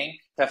is leading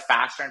to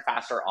faster and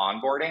faster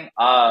onboarding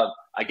of,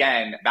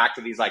 again, back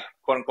to these like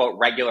quote unquote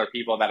regular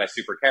people that I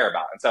super care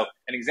about. And so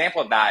an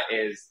example of that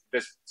is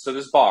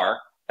this bar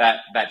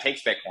that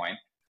takes Bitcoin.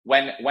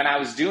 When I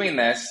was doing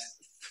this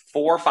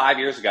 4 or 5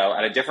 years ago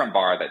at a different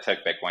bar that took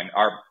Bitcoin,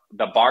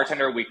 the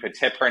bartender, we could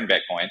tip her in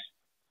Bitcoin.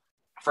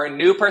 For a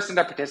new person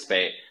to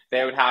participate,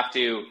 they would have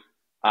to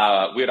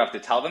we would have to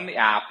tell them the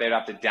app. They would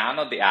have to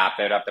download the app.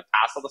 They would have to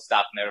pass all the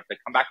stuff, and they would have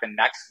to come back the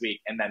next week,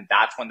 and then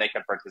that's when they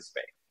could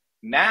participate.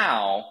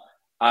 Now,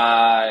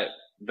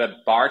 the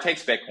bar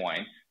takes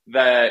Bitcoin.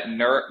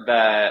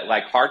 The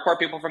like hardcore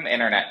people from the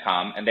internet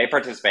come and they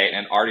participate,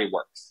 and it already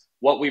works.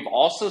 What we've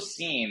also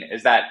seen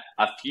is that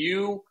a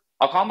few,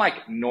 I'll call them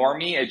like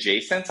normie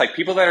adjacents, like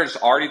people that are just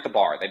already at the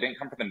bar. They didn't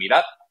come for the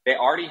meetup. They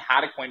already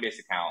had a Coinbase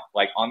account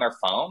like on their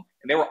phone,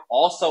 and they were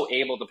also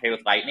able to pay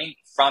with Lightning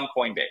from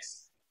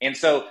Coinbase. And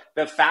so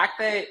the fact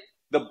that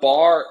the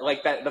bar,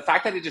 like that, the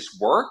fact that it just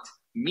worked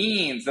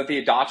means that the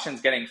adoption is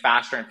getting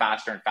faster and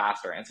faster and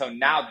faster. And so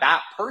now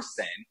that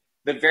person,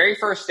 the very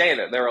first day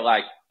that they were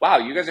like, wow,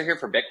 you guys are here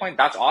for Bitcoin?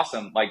 That's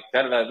awesome. Like,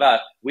 da, da, da, da.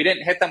 We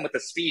didn't hit them with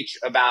a speech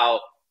about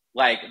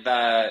like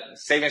the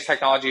savings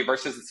technology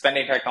versus the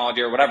spending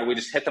technology or whatever. We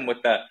just hit them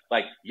with the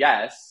like,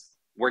 yes,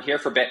 we're here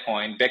for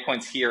Bitcoin.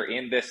 Bitcoin's here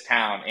in this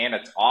town and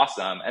it's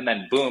awesome. And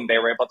then boom, they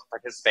were able to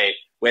participate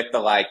with the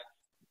like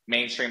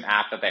mainstream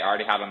app that they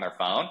already had on their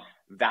phone.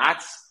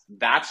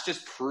 That's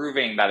just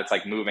proving that it's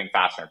like moving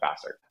faster and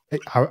faster.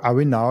 Are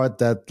we now at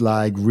that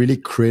like really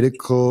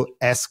critical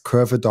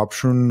S-curve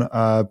adoption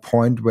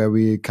point where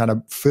we kind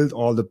of filled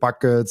all the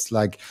buckets?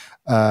 Like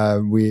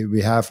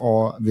we have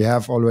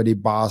already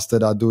bars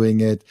that are doing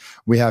it.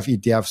 We have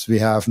ETFs. We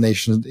have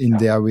nations in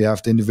there. We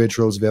have the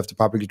individuals. We have the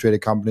publicly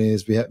traded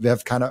companies. We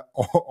have kind of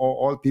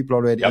all people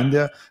already in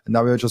there. And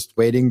now we're just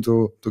waiting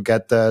to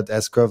get that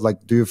S-curve.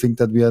 Like, do you think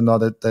that we are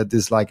not at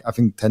this like, I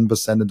think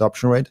 10%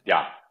 adoption rate?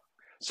 Yeah.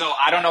 So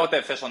I don't know what the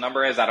official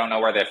number is. I don't know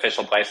where the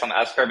official place on the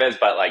S-curve is,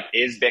 but like,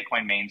 is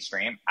Bitcoin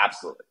mainstream?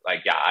 Absolutely.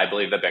 Like, yeah, I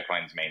believe that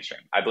Bitcoin's mainstream.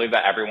 I believe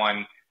that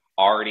everyone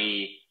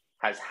already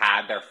has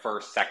had their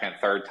first, second,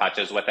 third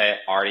touches with it,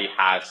 already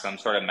has some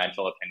sort of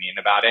mental opinion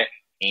about it.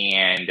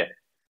 And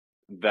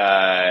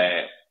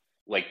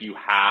you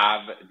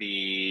have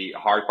the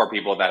hardcore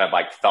people that have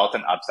like felt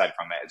an upside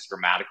from it. It's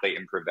dramatically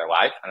improved their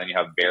life. And then you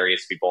have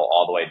various people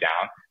all the way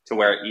down to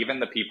where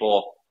even the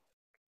people,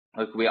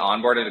 like, we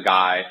onboarded a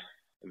guy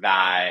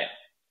that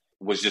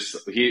was just,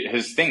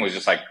 his thing was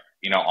just like,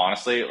 you know,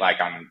 honestly,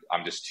 like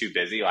I'm just too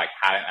busy. Like,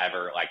 hadn't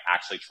ever like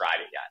actually tried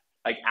it yet.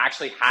 Like,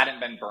 actually hadn't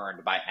been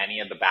burned by any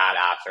of the bad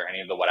apps or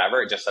any of the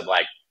whatever. It just had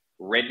like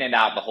ridden it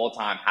out the whole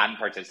time, hadn't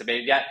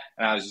participated yet.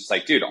 And I was just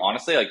like, dude,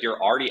 honestly, like,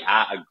 you're already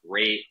at a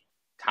great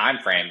time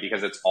frame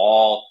because it's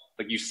all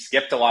like, you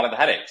skipped a lot of the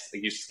headaches.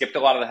 Like, you skipped a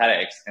lot of the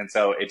headaches. And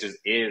so it just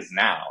is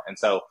now. And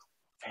so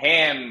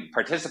him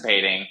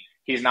participating,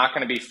 he's not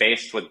going to be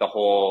faced with the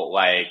whole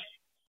like,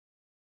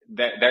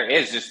 there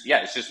is just,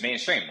 it's just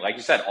mainstream. Like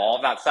you said, all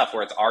of that stuff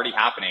where it's already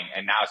happening,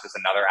 and now it's just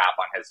another app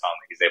on his phone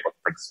that he's able to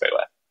participate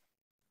with.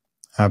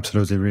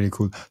 Absolutely. Really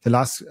cool. The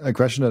last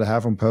question that I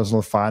have on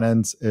personal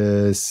finance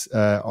is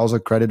also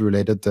credit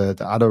related, the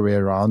other way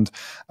around.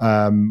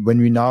 When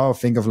we now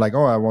think of like,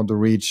 oh, I want to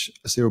reach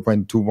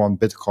 0.21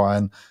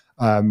 Bitcoin,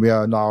 we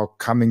are now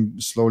coming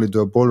slowly to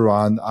a bull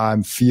run.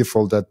 I'm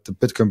fearful that the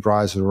Bitcoin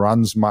price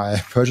runs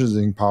my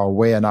purchasing power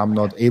away and I'm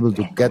not able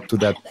to get to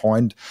that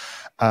point.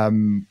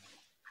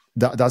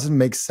 Does it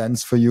make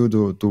sense for you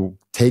to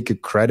take a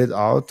credit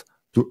out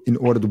in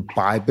order to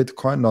buy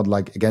Bitcoin, not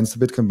like against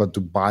the Bitcoin, but to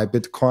buy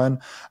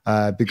Bitcoin?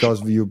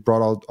 Because you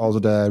brought out also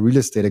the real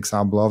estate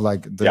example of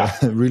like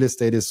the real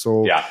estate is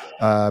so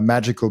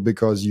magical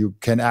because you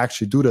can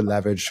actually do the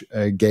leverage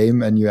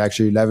game and you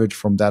actually leverage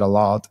from that a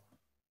lot.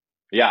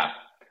 Yeah.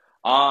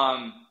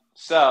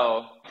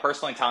 So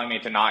personally telling me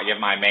to not give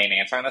my main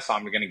answer on this, so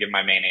I'm going to give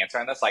my main answer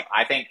on this. Like,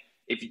 I think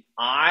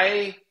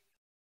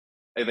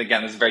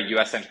again, this is a very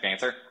US centric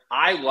answer.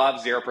 I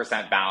love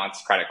 0%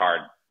 balance credit card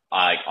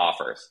like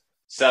offers.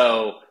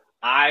 So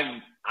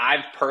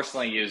I've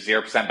personally used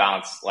 0%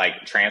 balance like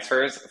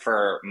transfers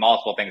for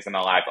multiple things in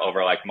my life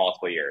over like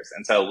multiple years.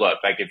 And so look,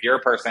 like if you're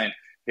a person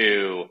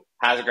who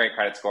has a great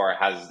credit score,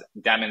 has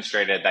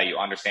demonstrated that you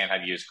understand how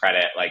to use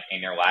credit like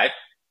in your life,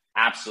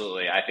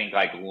 absolutely. I think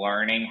like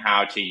learning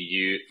how to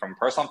use, from a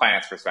personal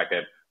finance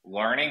perspective,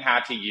 learning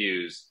how to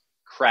use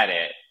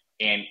credit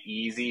and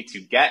easy to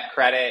get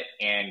credit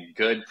and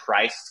good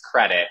priced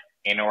credit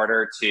in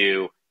order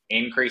to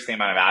increase the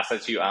amount of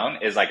assets you own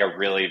is like a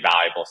really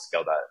valuable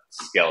skill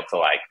to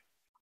like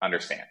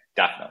understand.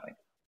 Definitely.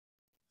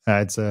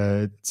 I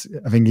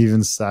think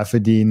even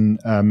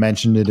Safedin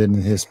mentioned it in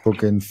his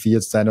book in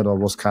Fiat Standard, or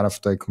was kind of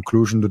the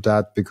conclusion to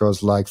that,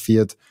 because like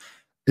Fiat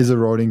is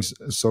eroding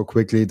so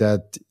quickly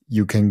that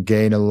you can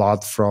gain a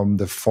lot from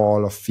the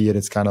fall of Fiat.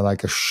 It's kind of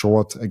like a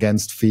short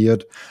against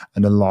Fiat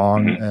and a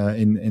long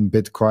in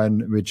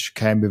Bitcoin, which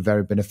can be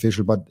very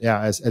beneficial. But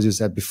yeah, as you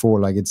said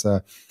before, like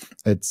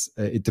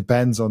it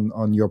depends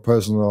on your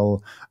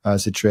personal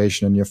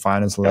situation and your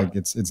finance. Like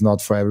it's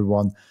not for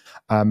everyone.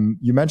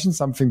 You mentioned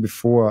something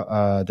before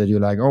that you're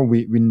like, oh,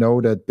 we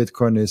know that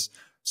Bitcoin is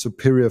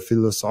superior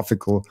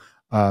philosophical.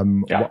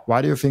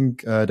 Why do you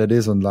think that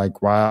is, and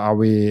like why are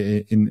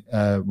we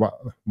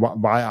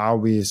why are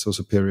we so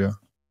superior?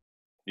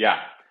 Yeah,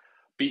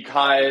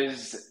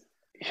 because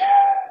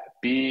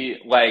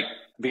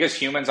because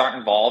humans aren't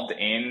involved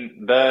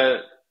in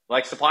the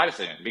like supply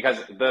decision, because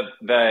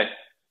the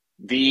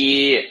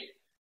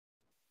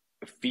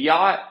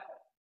fiat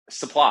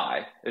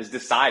supply is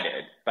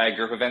decided by a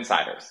group of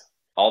insiders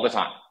all the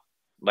time.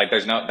 Like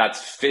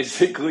that's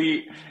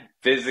physically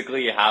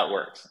how it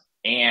works.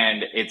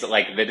 And it's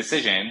like the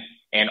decision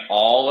and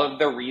all of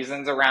the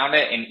reasons around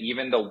it, and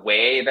even the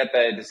way that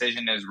the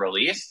decision is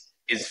released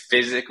is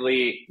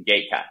physically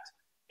gate kept.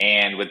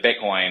 And with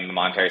Bitcoin, the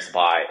monetary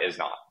supply is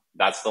not.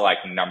 That's the like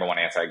number one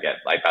answer I get.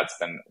 Like that's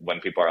when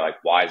people are like,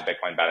 why is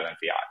Bitcoin better than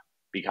fiat?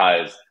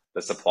 Because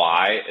the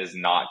supply is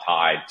not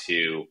tied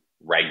to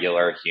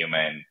regular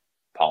human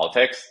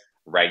politics,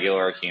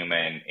 regular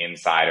human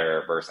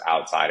insider versus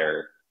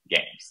outsider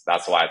games.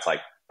 That's why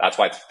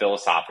it's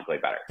philosophically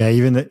better. Yeah,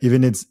 even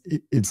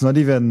it's not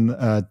even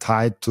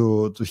tied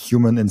to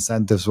human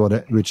incentives,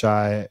 which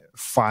I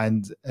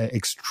find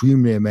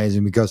extremely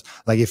amazing, because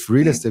like if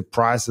real estate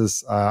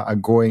prices are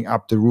going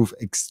up the roof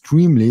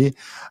extremely,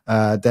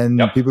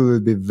 then people will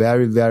be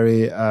very,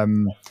 very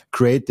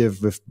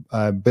creative with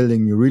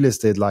building new real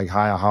estate, like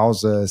higher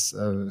houses,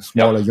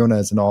 smaller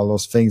units, and all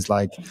those things,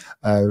 like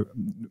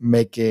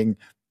making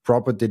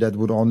property that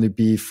would only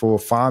be for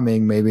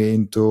farming, maybe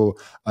into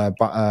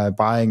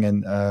buying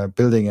and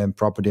building and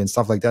property and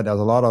stuff like that.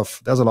 There's a lot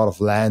of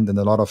land and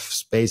a lot of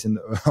space on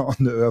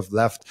the earth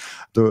left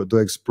to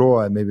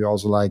explore, and maybe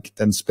also like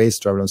then space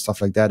travel and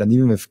stuff like that. And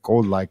even with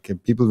gold, like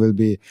people will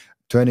be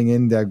turning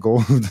in their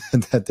gold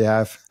that they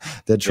have,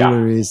 their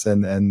jewelries,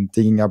 and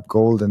digging up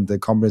gold, and the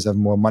companies have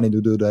more money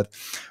to do that,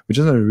 which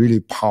is a really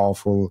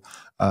powerful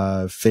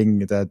thing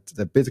that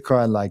the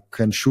Bitcoin like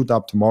can shoot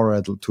up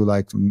tomorrow to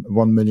like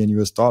 $1 million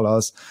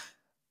US,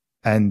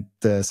 and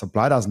the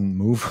supply doesn't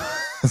move.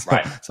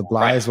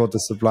 Supply is what the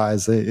supply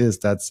is.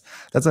 That's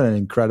an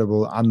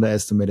incredible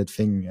underestimated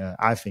thing,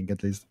 I think,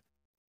 at least.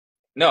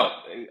 No,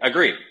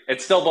 agreed.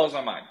 It still blows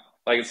my mind.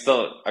 Like it's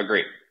still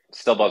agreed.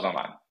 Still blows my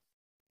mind.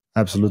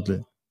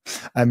 Absolutely.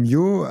 I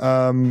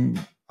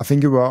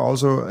think you were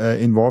also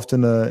involved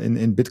in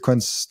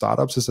Bitcoin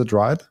startups. Is that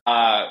right?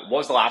 What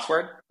was the last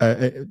word?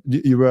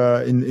 You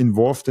were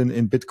involved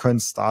in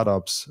Bitcoin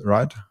startups,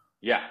 right?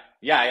 Yeah.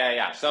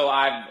 So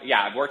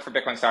I've worked for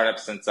Bitcoin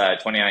startups since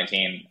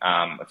 2019.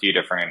 A few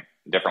different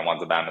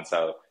ones of them, and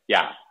so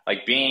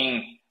like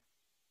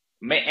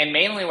and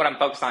mainly what I'm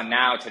focused on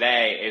now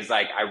today is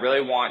like I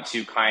really want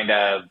to kind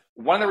of,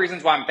 one of the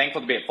reasons why I'm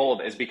thankful to be at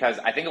Fold is because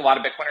I think a lot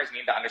of Bitcoiners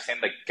need to understand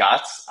the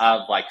guts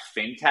of like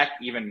fintech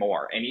even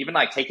more, and even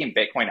like taking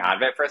Bitcoin out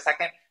of it for a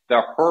second, the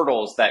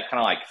hurdles that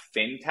kind of like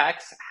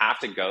fintechs have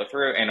to go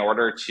through in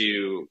order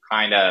to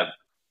kind of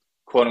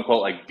quote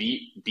unquote like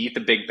beat the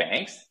big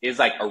banks is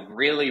like a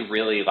really,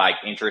 really like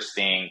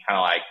interesting kind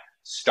of like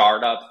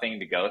startup thing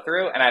to go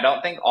through. And I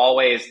don't think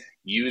always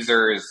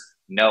users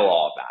know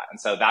all of that. And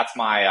so that's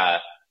my,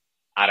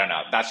 I don't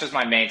know, that's just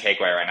my main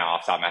takeaway right now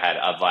off the top of my head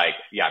of like,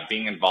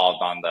 being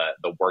involved on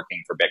the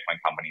working for Bitcoin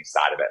companies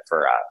side of it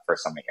for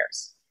so many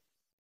years.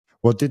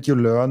 What did you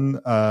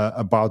learn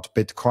about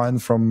Bitcoin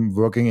from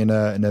working in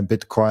a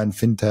Bitcoin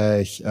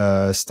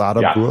fintech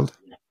startup world?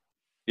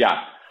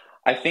 Yeah.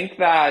 I think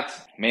that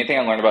main thing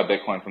I learned about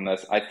Bitcoin from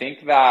this, I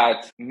think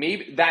that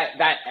maybe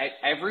that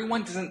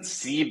everyone doesn't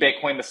see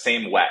Bitcoin the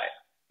same way.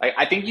 Like,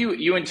 I think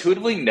you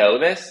intuitively know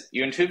this.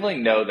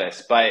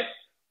 But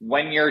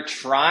when you're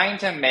trying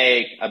to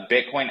make a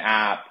Bitcoin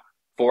app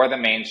for the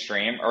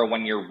mainstream, or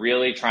when you're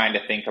really trying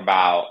to think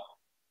about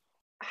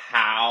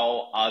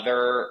how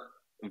other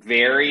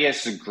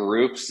various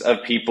groups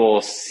of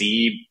people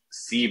see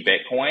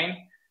Bitcoin,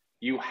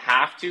 you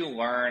have to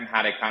learn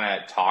how to kind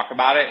of talk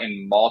about it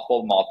in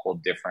multiple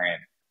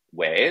different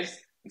ways.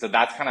 And so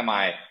that's kind of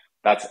my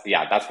That's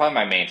probably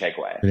my main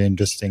takeaway. Really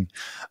interesting.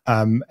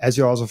 As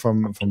you're also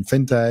from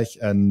fintech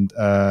and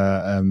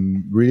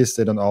real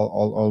estate and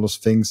all those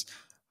things,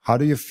 how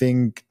do you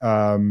think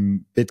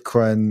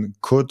Bitcoin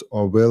could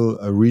or will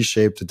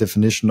reshape the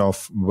definition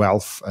of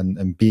wealth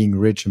and being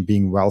rich and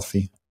being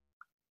wealthy?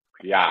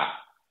 Yeah.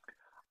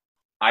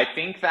 I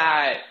think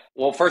that,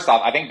 well, first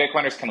off, I think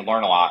Bitcoiners can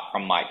learn a lot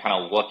from like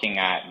kind of looking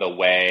at the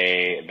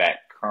way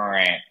that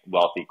current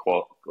wealthy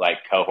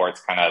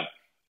cohorts kind of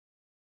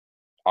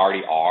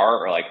already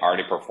are or like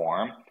already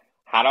perform.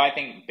 How do I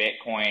think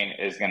Bitcoin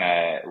is going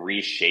to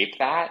reshape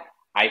that?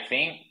 I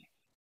think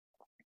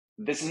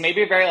this is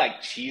maybe a very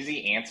like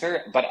cheesy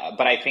answer, but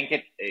I think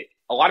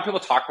a lot of people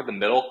talk about the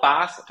middle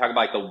class, talk about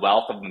like the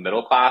wealth of the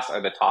middle class,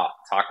 or the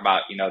talk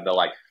about, you know, the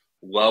like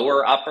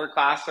lower upper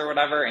class or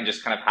whatever, and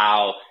just kind of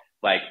how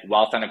like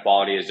wealth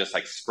inequality is just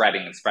like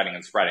spreading and spreading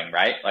and spreading,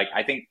 right? Like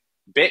I think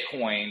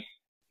Bitcoin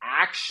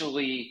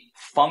actually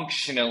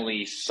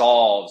functionally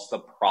solves the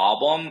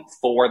problem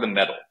for the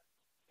middle.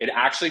 It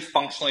actually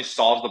functionally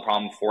solves the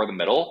problem for the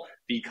middle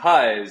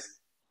because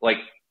like,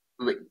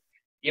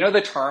 you know,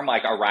 the term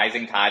like a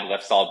rising tide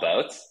lifts all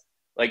boats.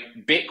 Like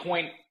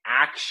Bitcoin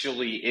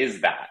actually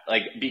is that,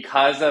 like,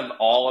 because of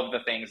all of the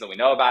things that we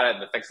know about it,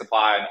 the fixed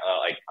supply,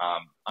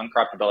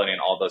 uncorruptibility and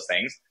all those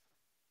things,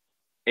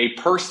 a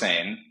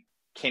person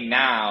can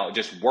now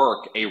just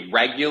work a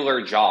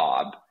regular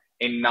job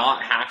and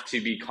not have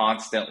to be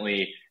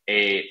constantly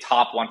a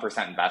top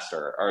 1%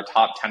 investor or a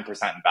top 10%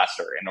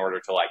 investor in order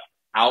to like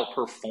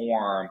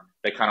outperform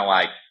the kind of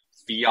like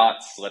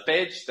fiat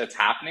slippage that's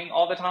happening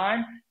all the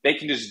time. They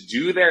can just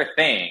do their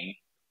thing,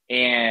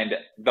 and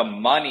the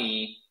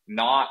money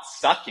not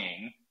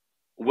sucking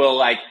will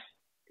like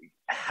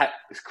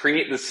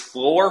create this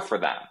floor for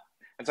them.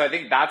 And so I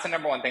think that's the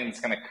number one thing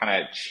that's going to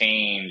kind of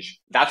change.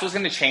 That's what's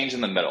going to change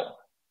in the middle.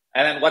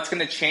 And then what's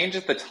going to change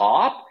at the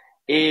top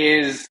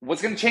is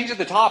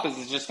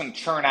it's just going to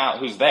churn out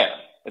who's there.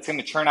 It's going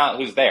to churn out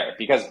who's there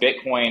because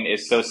Bitcoin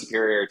is so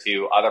superior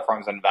to other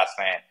forms of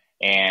investment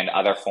and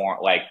other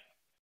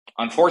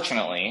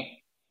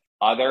unfortunately,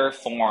 other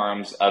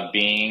forms of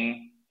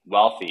being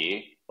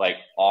wealthy, like,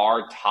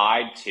 are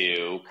tied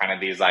to kind of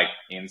these like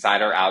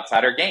insider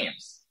outsider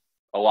games.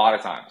 A lot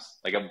of times,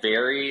 like a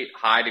very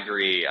high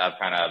degree of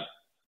kind of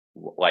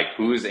like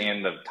who's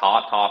in the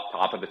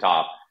top of the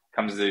top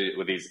comes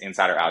with these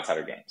insider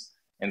outsider games.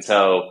 And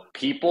so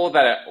people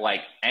that like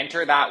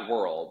enter that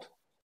world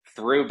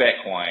through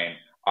Bitcoin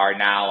are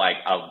now like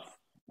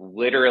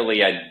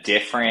literally a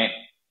different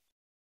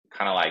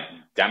kind of like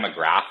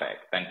demographic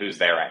than who's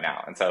there right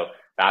now. And so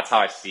that's how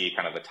I see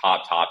kind of the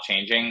top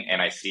changing.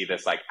 And I see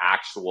this like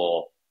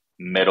actual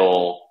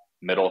middle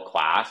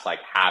class like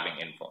having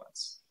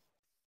influence.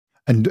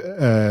 And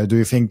do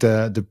you think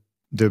the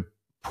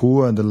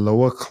poor and the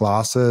lower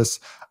classes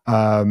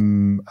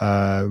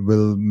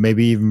will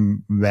maybe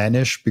even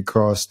vanish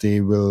because they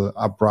will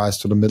uprise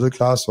to the middle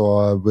class,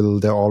 or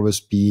will there always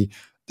be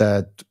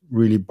that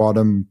really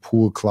bottom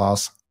poor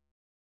class?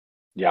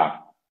 Yeah.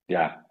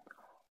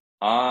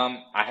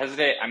 I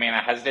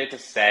hesitate to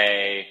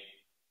say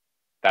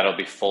that it'll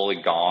be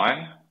fully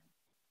gone.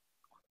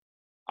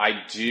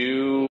 I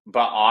do,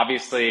 but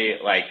obviously,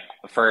 like,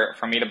 for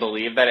me to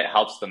believe that it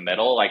helps the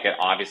middle, like, it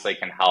obviously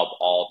can help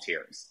all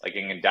tiers. Like,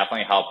 it can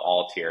definitely help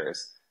all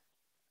tiers.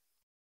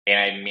 And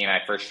I mean, I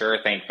for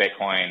sure think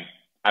Bitcoin,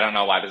 I don't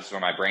know why this is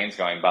where my brain's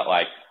going, but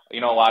like,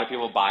 you know, a lot of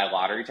people buy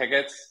lottery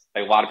tickets.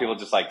 Like, a lot of people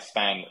just like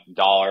spend $1,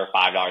 $5,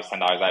 $10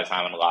 at a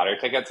time on lottery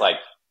tickets. Like,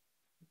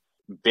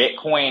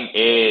 Bitcoin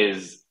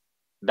is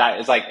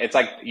like, it's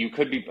like you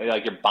could be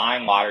like, you're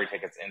buying lottery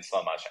tickets in slow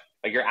motion.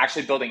 Like, you're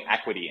actually building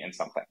equity in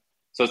something.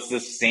 So it's the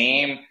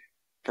same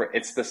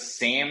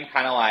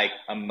kind of like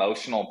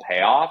emotional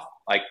payoff,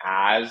 like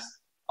as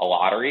a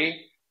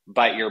lottery,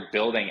 but you're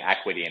building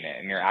equity in it,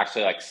 and you're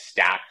actually like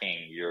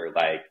stacking your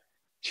like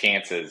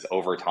chances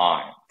over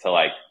time to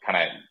like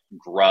kind of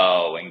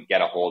grow and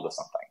get a hold of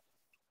something.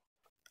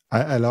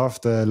 I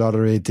love the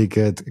lottery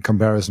ticket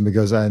comparison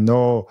because I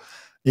know,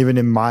 even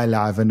in my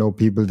life, I know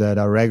people that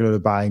are regularly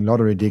buying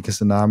lottery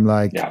tickets, and I'm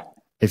like,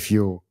 if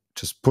you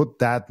just put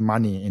that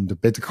money into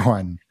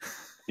Bitcoin,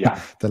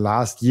 the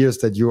last years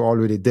that you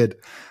already did,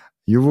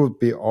 you would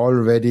be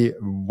already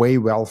way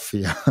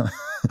wealthier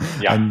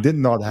and did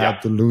not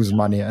have to lose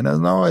money. And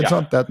no, it's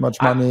not that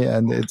much money,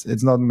 and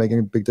it's not making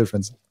a big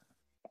difference.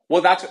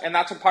 Well, that's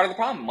a part of the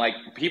problem. Like,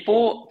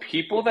 people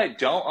that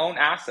don't own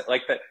assets,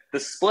 like the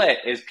split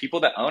is people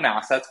that own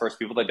assets versus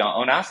people that don't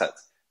own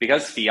assets,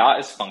 because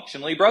fiat is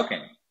functionally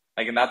broken.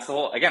 Like, and that's the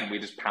whole, again, we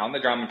just pound the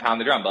drum,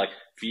 but like,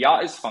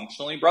 fiat is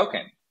functionally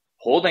broken.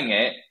 Holding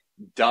it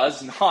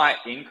does not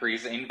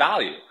increase in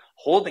value.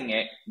 Holding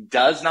it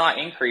does not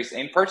increase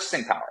in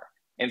purchasing power.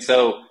 And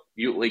so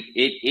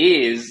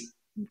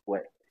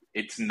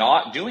it's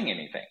not doing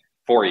anything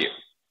for you.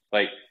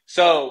 Like,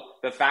 so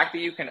the fact that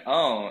you can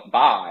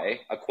acquire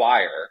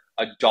 $1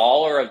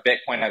 of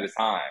Bitcoin at a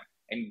time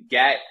and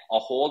get a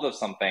hold of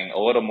something a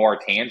little more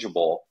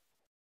tangible,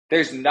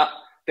 there's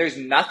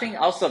nothing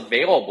else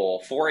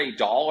available for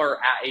 $1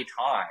 at a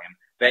time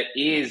that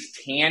is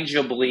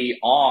tangibly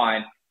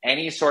on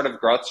any sort of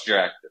growth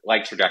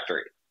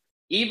trajectory.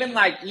 Even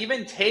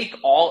take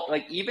all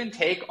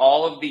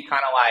of the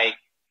kind of like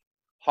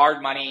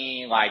hard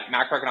money, like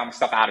macroeconomic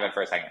stuff out of it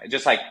for a second.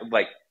 Just like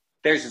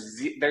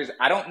there's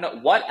I don't know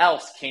what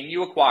else can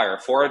you acquire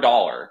for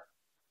 $1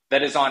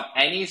 that is on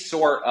any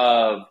sort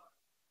of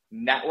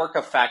network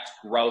effect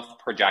growth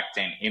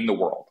projecting in the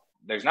world.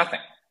 There's nothing.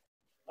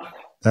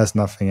 There's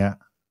nothing. Yeah.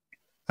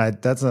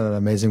 That's an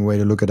amazing way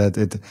to look at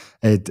it.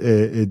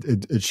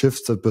 It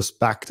shifts the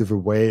perspective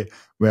away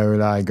where we're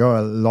like, oh,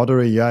 a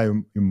lottery, yeah,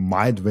 you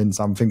might win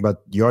something,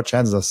 but your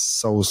chances are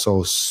so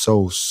slim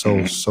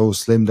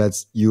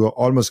that you are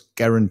almost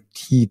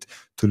guaranteed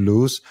to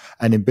lose.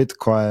 And in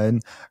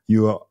Bitcoin,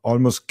 you are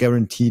almost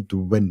guaranteed to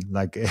win.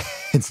 Like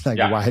it's like,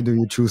 why do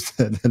you choose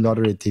the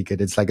lottery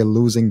ticket? It's like a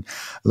losing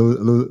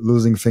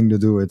thing to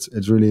do.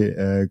 It's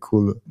really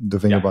cool to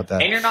think about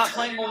that. And you're not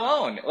playing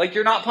alone. Like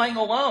you're not playing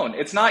alone.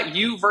 It's not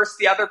you versus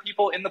the other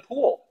people in the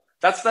pool.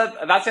 That's the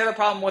other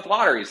problem with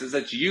lotteries is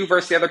that you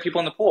versus the other people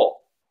in the pool.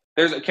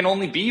 There can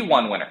only be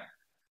one winner.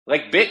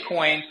 Like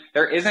Bitcoin,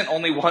 there isn't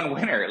only one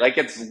winner. Like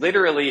it's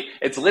literally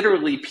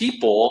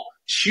people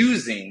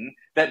choosing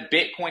that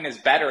Bitcoin is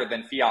better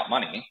than fiat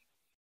money.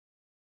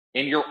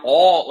 And you're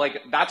all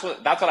like, that's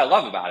what I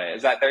love about it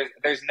is that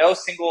there's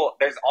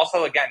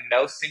also again,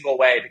 no single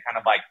way to kind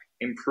of like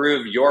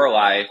improve your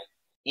life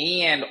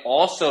and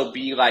also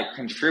be like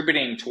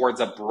contributing towards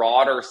a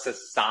broader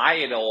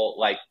societal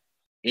like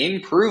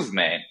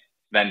improvement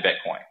than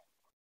Bitcoin.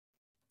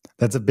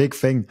 That's a big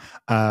thing.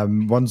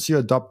 Once you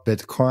adopt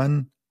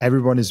Bitcoin,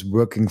 everyone is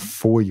working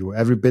for you.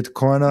 Every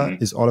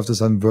Bitcoiner is all of a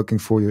sudden working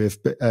for you.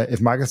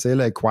 If Michael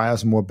Saylor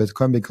acquires more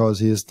Bitcoin because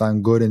he has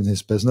done good in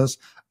his business,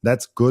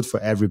 that's good for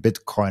every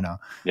Bitcoiner.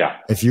 Yeah.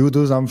 If you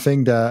do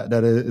something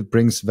that it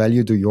brings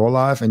value to your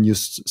life and you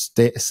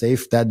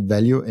save that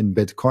value in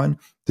Bitcoin,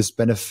 this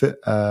benefit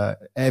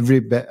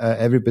every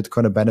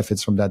Bitcoiner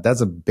benefits from that.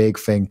 That's a big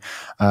thing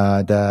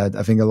that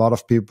I think a lot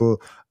of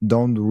people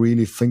don't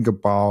really think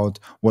about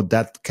what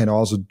that can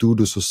also do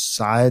to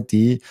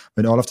society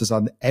when all of a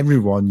sudden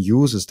everyone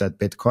uses that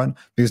Bitcoin.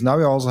 Because now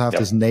we also have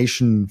this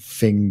nation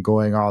thing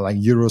going on, like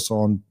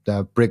Eurozone,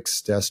 the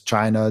BRICS, there's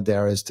China,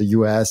 there is the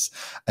US,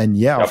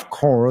 and of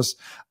course.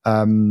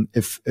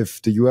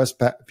 If the US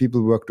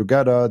people work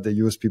together, the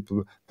US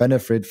people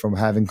benefit from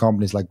having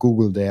companies like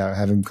Google there,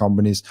 having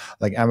companies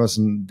like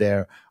Amazon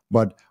there.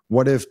 But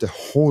what if the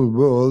whole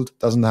world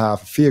doesn't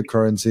have fiat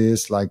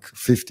currencies, like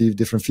 50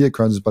 different fiat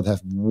currencies, but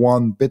have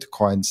one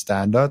Bitcoin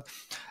standard?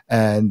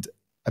 And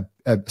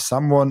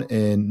someone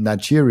in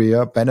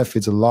Nigeria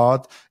benefits a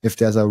lot if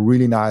there's a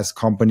really nice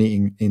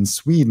company in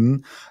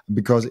Sweden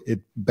because it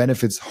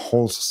benefits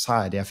whole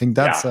society. I think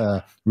that's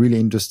a really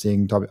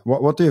interesting topic.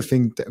 What do you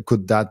think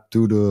could that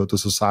do to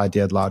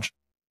society at large?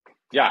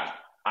 Yeah,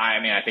 I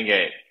mean, I think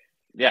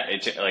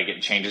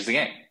it changes the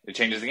game. It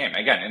changes the game.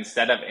 Again,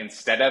 instead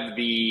of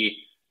the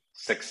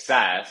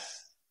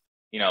success,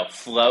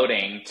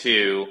 floating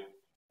to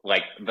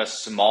like the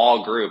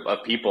small group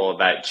of people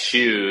that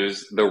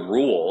choose the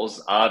rules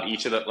of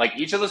each of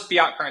those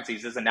fiat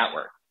currencies is a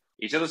network.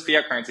 Each of those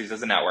fiat currencies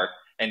is a network.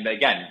 And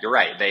again, you're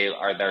right.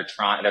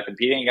 They're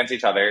competing against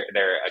each other.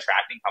 They're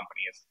attracting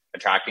companies,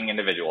 attracting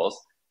individuals.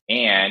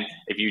 And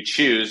if you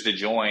choose to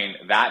join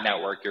that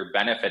network, you're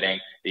benefiting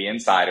the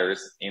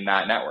insiders in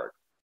that network.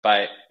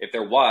 But if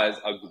there was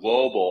a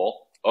global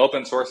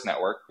open source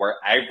network where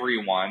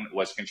everyone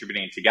was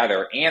contributing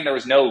together and there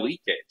was no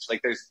leakage,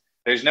 like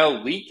there's no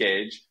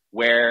leakage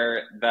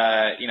where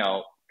the,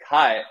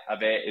 cut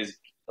of it is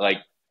like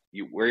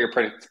where your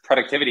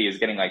productivity is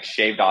getting like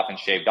shaved off.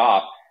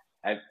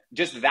 And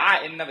just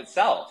that in and of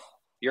itself,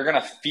 you're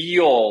going to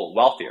feel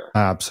wealthier.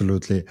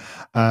 Absolutely.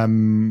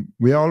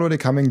 We are already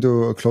coming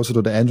closer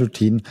to the end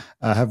routine.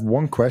 I have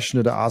one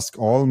question that I ask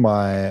all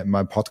my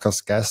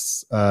podcast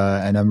guests,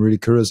 and I'm really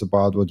curious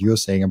about what you're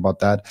saying about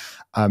that.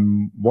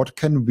 What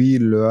can we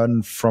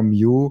learn from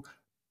you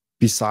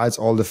besides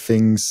all the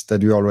things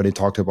that we already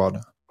talked about?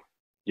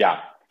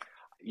 Yeah.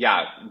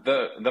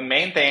 The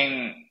main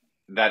thing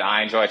that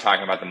I enjoy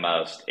talking about the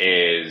most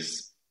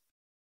is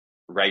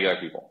regular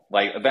people.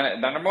 Like the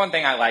number one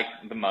thing I like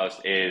the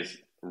most is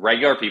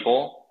regular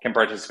people can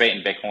participate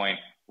in Bitcoin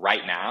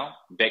right now.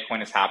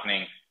 Bitcoin is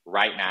happening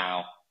right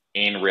now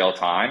in real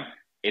time.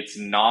 It's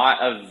not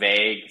a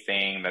vague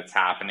thing that's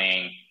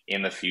happening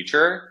in the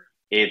future.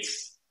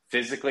 It's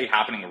physically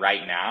happening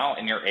right now,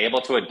 and you're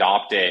able to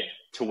adopt it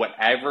to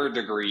whatever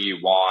degree you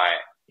want,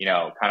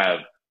 kind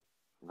of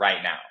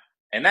right now.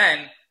 And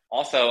then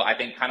also, I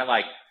think kind of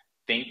like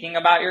thinking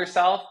about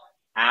yourself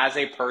as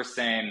a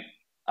person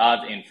of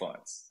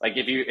influence. Like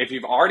if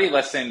you've already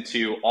listened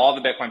to all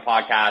the Bitcoin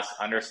podcasts,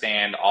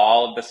 understand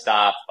all of the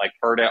stuff, like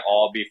heard it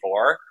all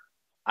before,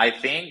 I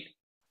think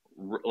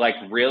like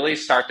really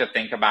start to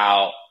think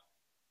about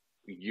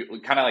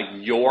kind of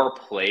like your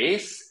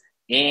place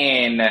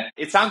in,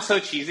 it sounds so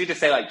cheesy to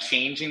say like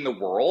changing the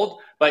world,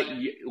 but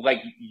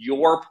like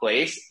your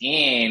place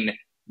in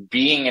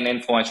being an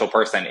influential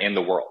person in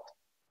the world.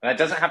 And that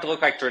doesn't have to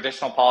look like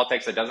traditional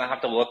politics. It doesn't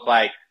have to look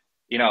like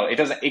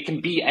it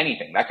can be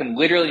anything. That can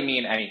literally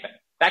mean anything.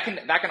 That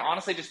can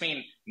honestly just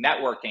mean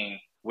networking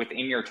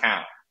within your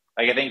town.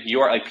 Like, I think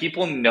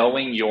people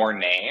knowing your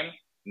name,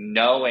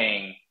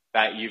 knowing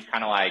that you've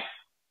kind of like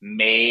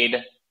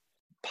made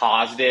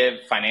positive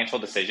financial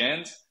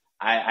decisions.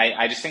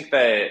 I just think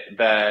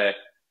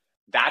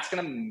that's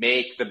going to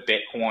make the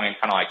Bitcoin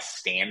kind of like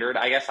standard,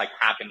 I guess, like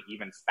happen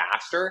even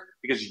faster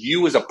because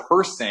you as a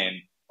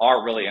person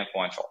are really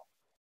influential.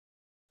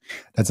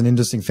 That's an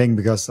interesting thing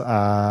because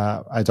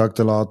I talked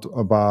a lot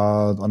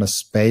about on a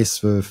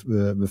space with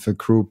a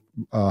group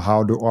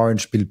how do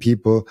orange pill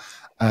people,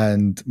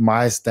 and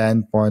my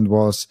standpoint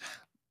was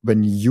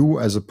when you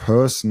as a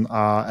person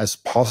are as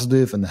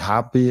positive and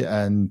happy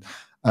and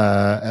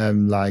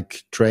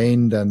like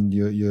trained and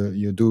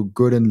you do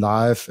good in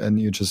life and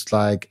you just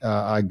like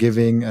are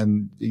giving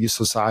and your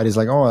society is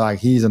like, oh, like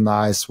he's a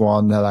nice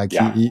one, like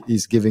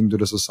he's giving to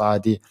the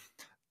society.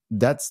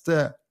 That's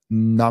the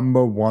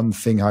number one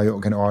thing how you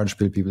can orange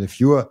pill people. If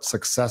you are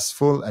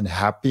successful and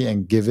happy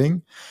and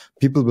giving,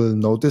 people will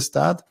notice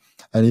that.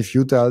 And if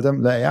you tell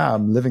them that, yeah,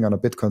 I'm living on a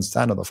Bitcoin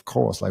standard, of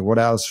course, like what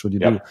else should you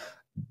do?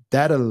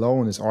 That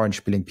alone is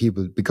orange pilling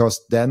people, because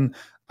then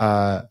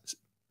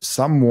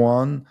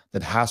someone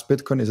that has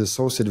Bitcoin is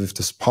associated with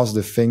these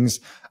positive things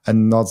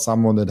and not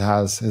someone that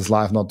has his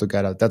life not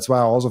together. That's why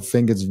I also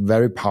think it's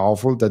very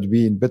powerful that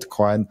we in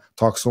Bitcoin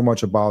talk so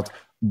much about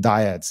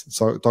diets,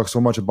 so talk so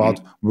much about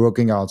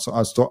working out, so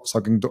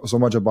talking so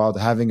much about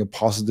having a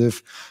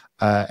positive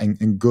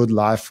and good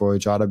life for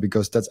each other,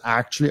 because that's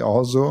actually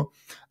also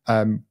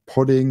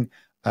putting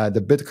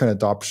the Bitcoin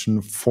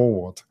adoption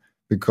forward.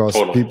 Because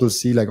people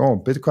see like, oh,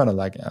 Bitcoiner,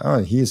 like,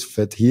 oh, he is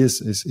fit,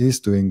 he's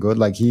doing good,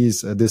 like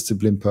he's a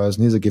disciplined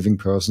person, he's a giving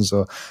person.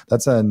 So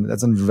that's a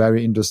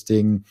very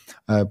interesting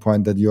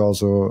point that you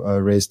also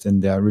raised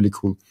in there. Really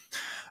cool.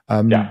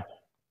 And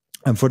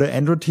for the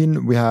end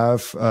routine, we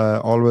have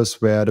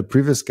always where the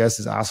previous guest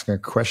is asking a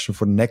question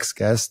for the next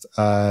guest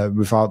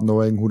without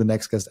knowing who the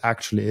next guest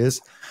actually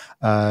is.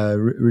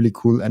 Really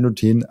cool end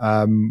routine.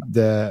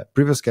 The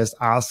previous guest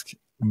asked,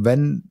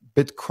 when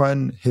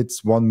Bitcoin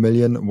hits 1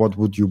 million, what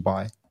would you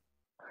buy?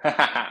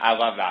 I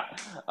love that.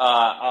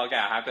 Okay,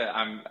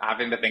 I'm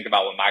having to think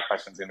about what my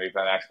question is going to be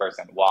for the next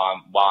person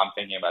while I'm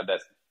thinking about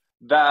this.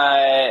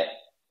 The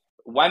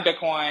one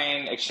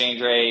Bitcoin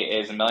exchange rate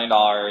is $1 million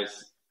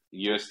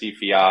USD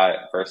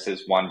fiat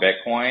versus one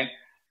Bitcoin.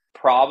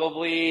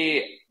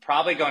 Probably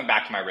going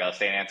back to my real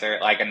estate answer,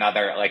 like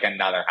another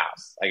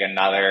house, like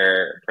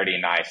another pretty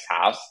nice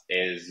house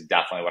is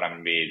definitely what I'm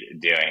going to be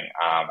doing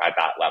at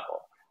that level.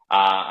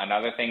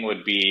 Another thing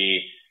would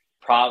be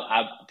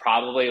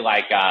probably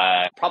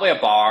a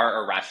bar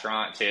or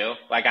restaurant too.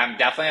 Like, I'm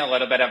definitely a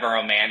little bit of a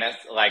romantic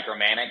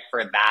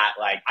for that.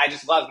 Like, I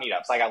just love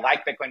meetups. Like, I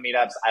like Bitcoin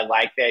meetups. I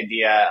like the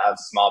idea of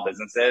small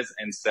businesses.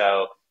 And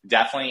so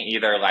definitely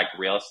either like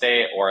real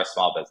estate or a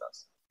small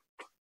business.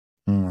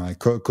 It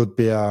could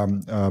be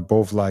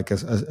both like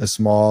a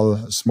small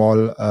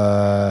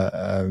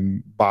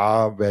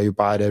bar where you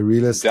buy the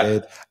real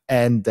estate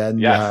and then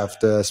you have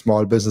the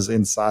small business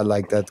inside,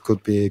 like that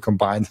could be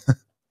combined.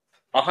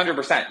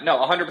 100%. No,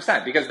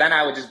 100%. Because then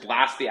I would just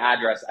blast the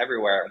address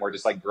everywhere and we're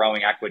just like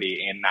growing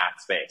equity in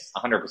that space.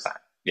 100%.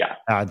 Yeah.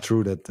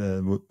 True. That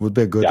would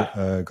be a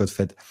good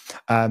fit.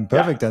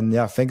 Perfect.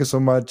 Then, thank you so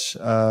much,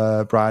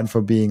 Brian,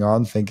 for being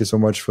on. Thank you so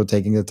much for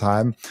taking the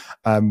time.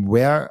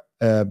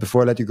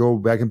 Before I let you go,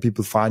 where can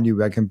people find you?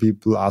 Where can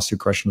people ask you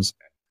questions?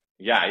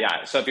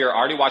 Yeah. So if you're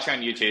already watching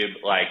on YouTube,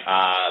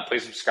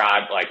 please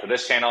subscribe to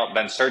this channel,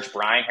 then search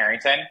Brian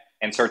Harrington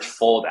and search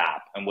Fold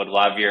app, and would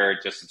love your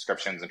just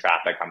subscriptions and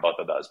traffic on both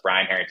of those,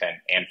 Brian Harrington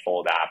and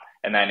Fold app.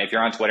 And then if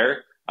you're on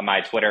Twitter,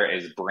 my Twitter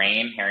is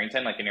Brain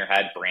Harrington, like in your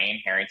head,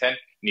 Brain Harrington. And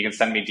you can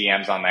send me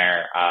DMs on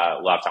there.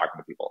 Love talking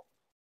to people.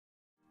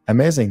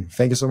 Amazing.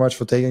 Thank you so much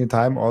for taking the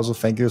time. Also,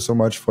 thank you so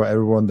much for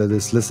everyone that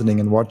is listening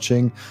and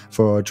watching,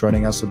 for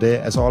joining us today.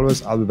 As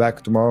always, I'll be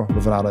back tomorrow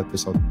with another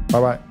episode.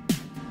 Bye-bye.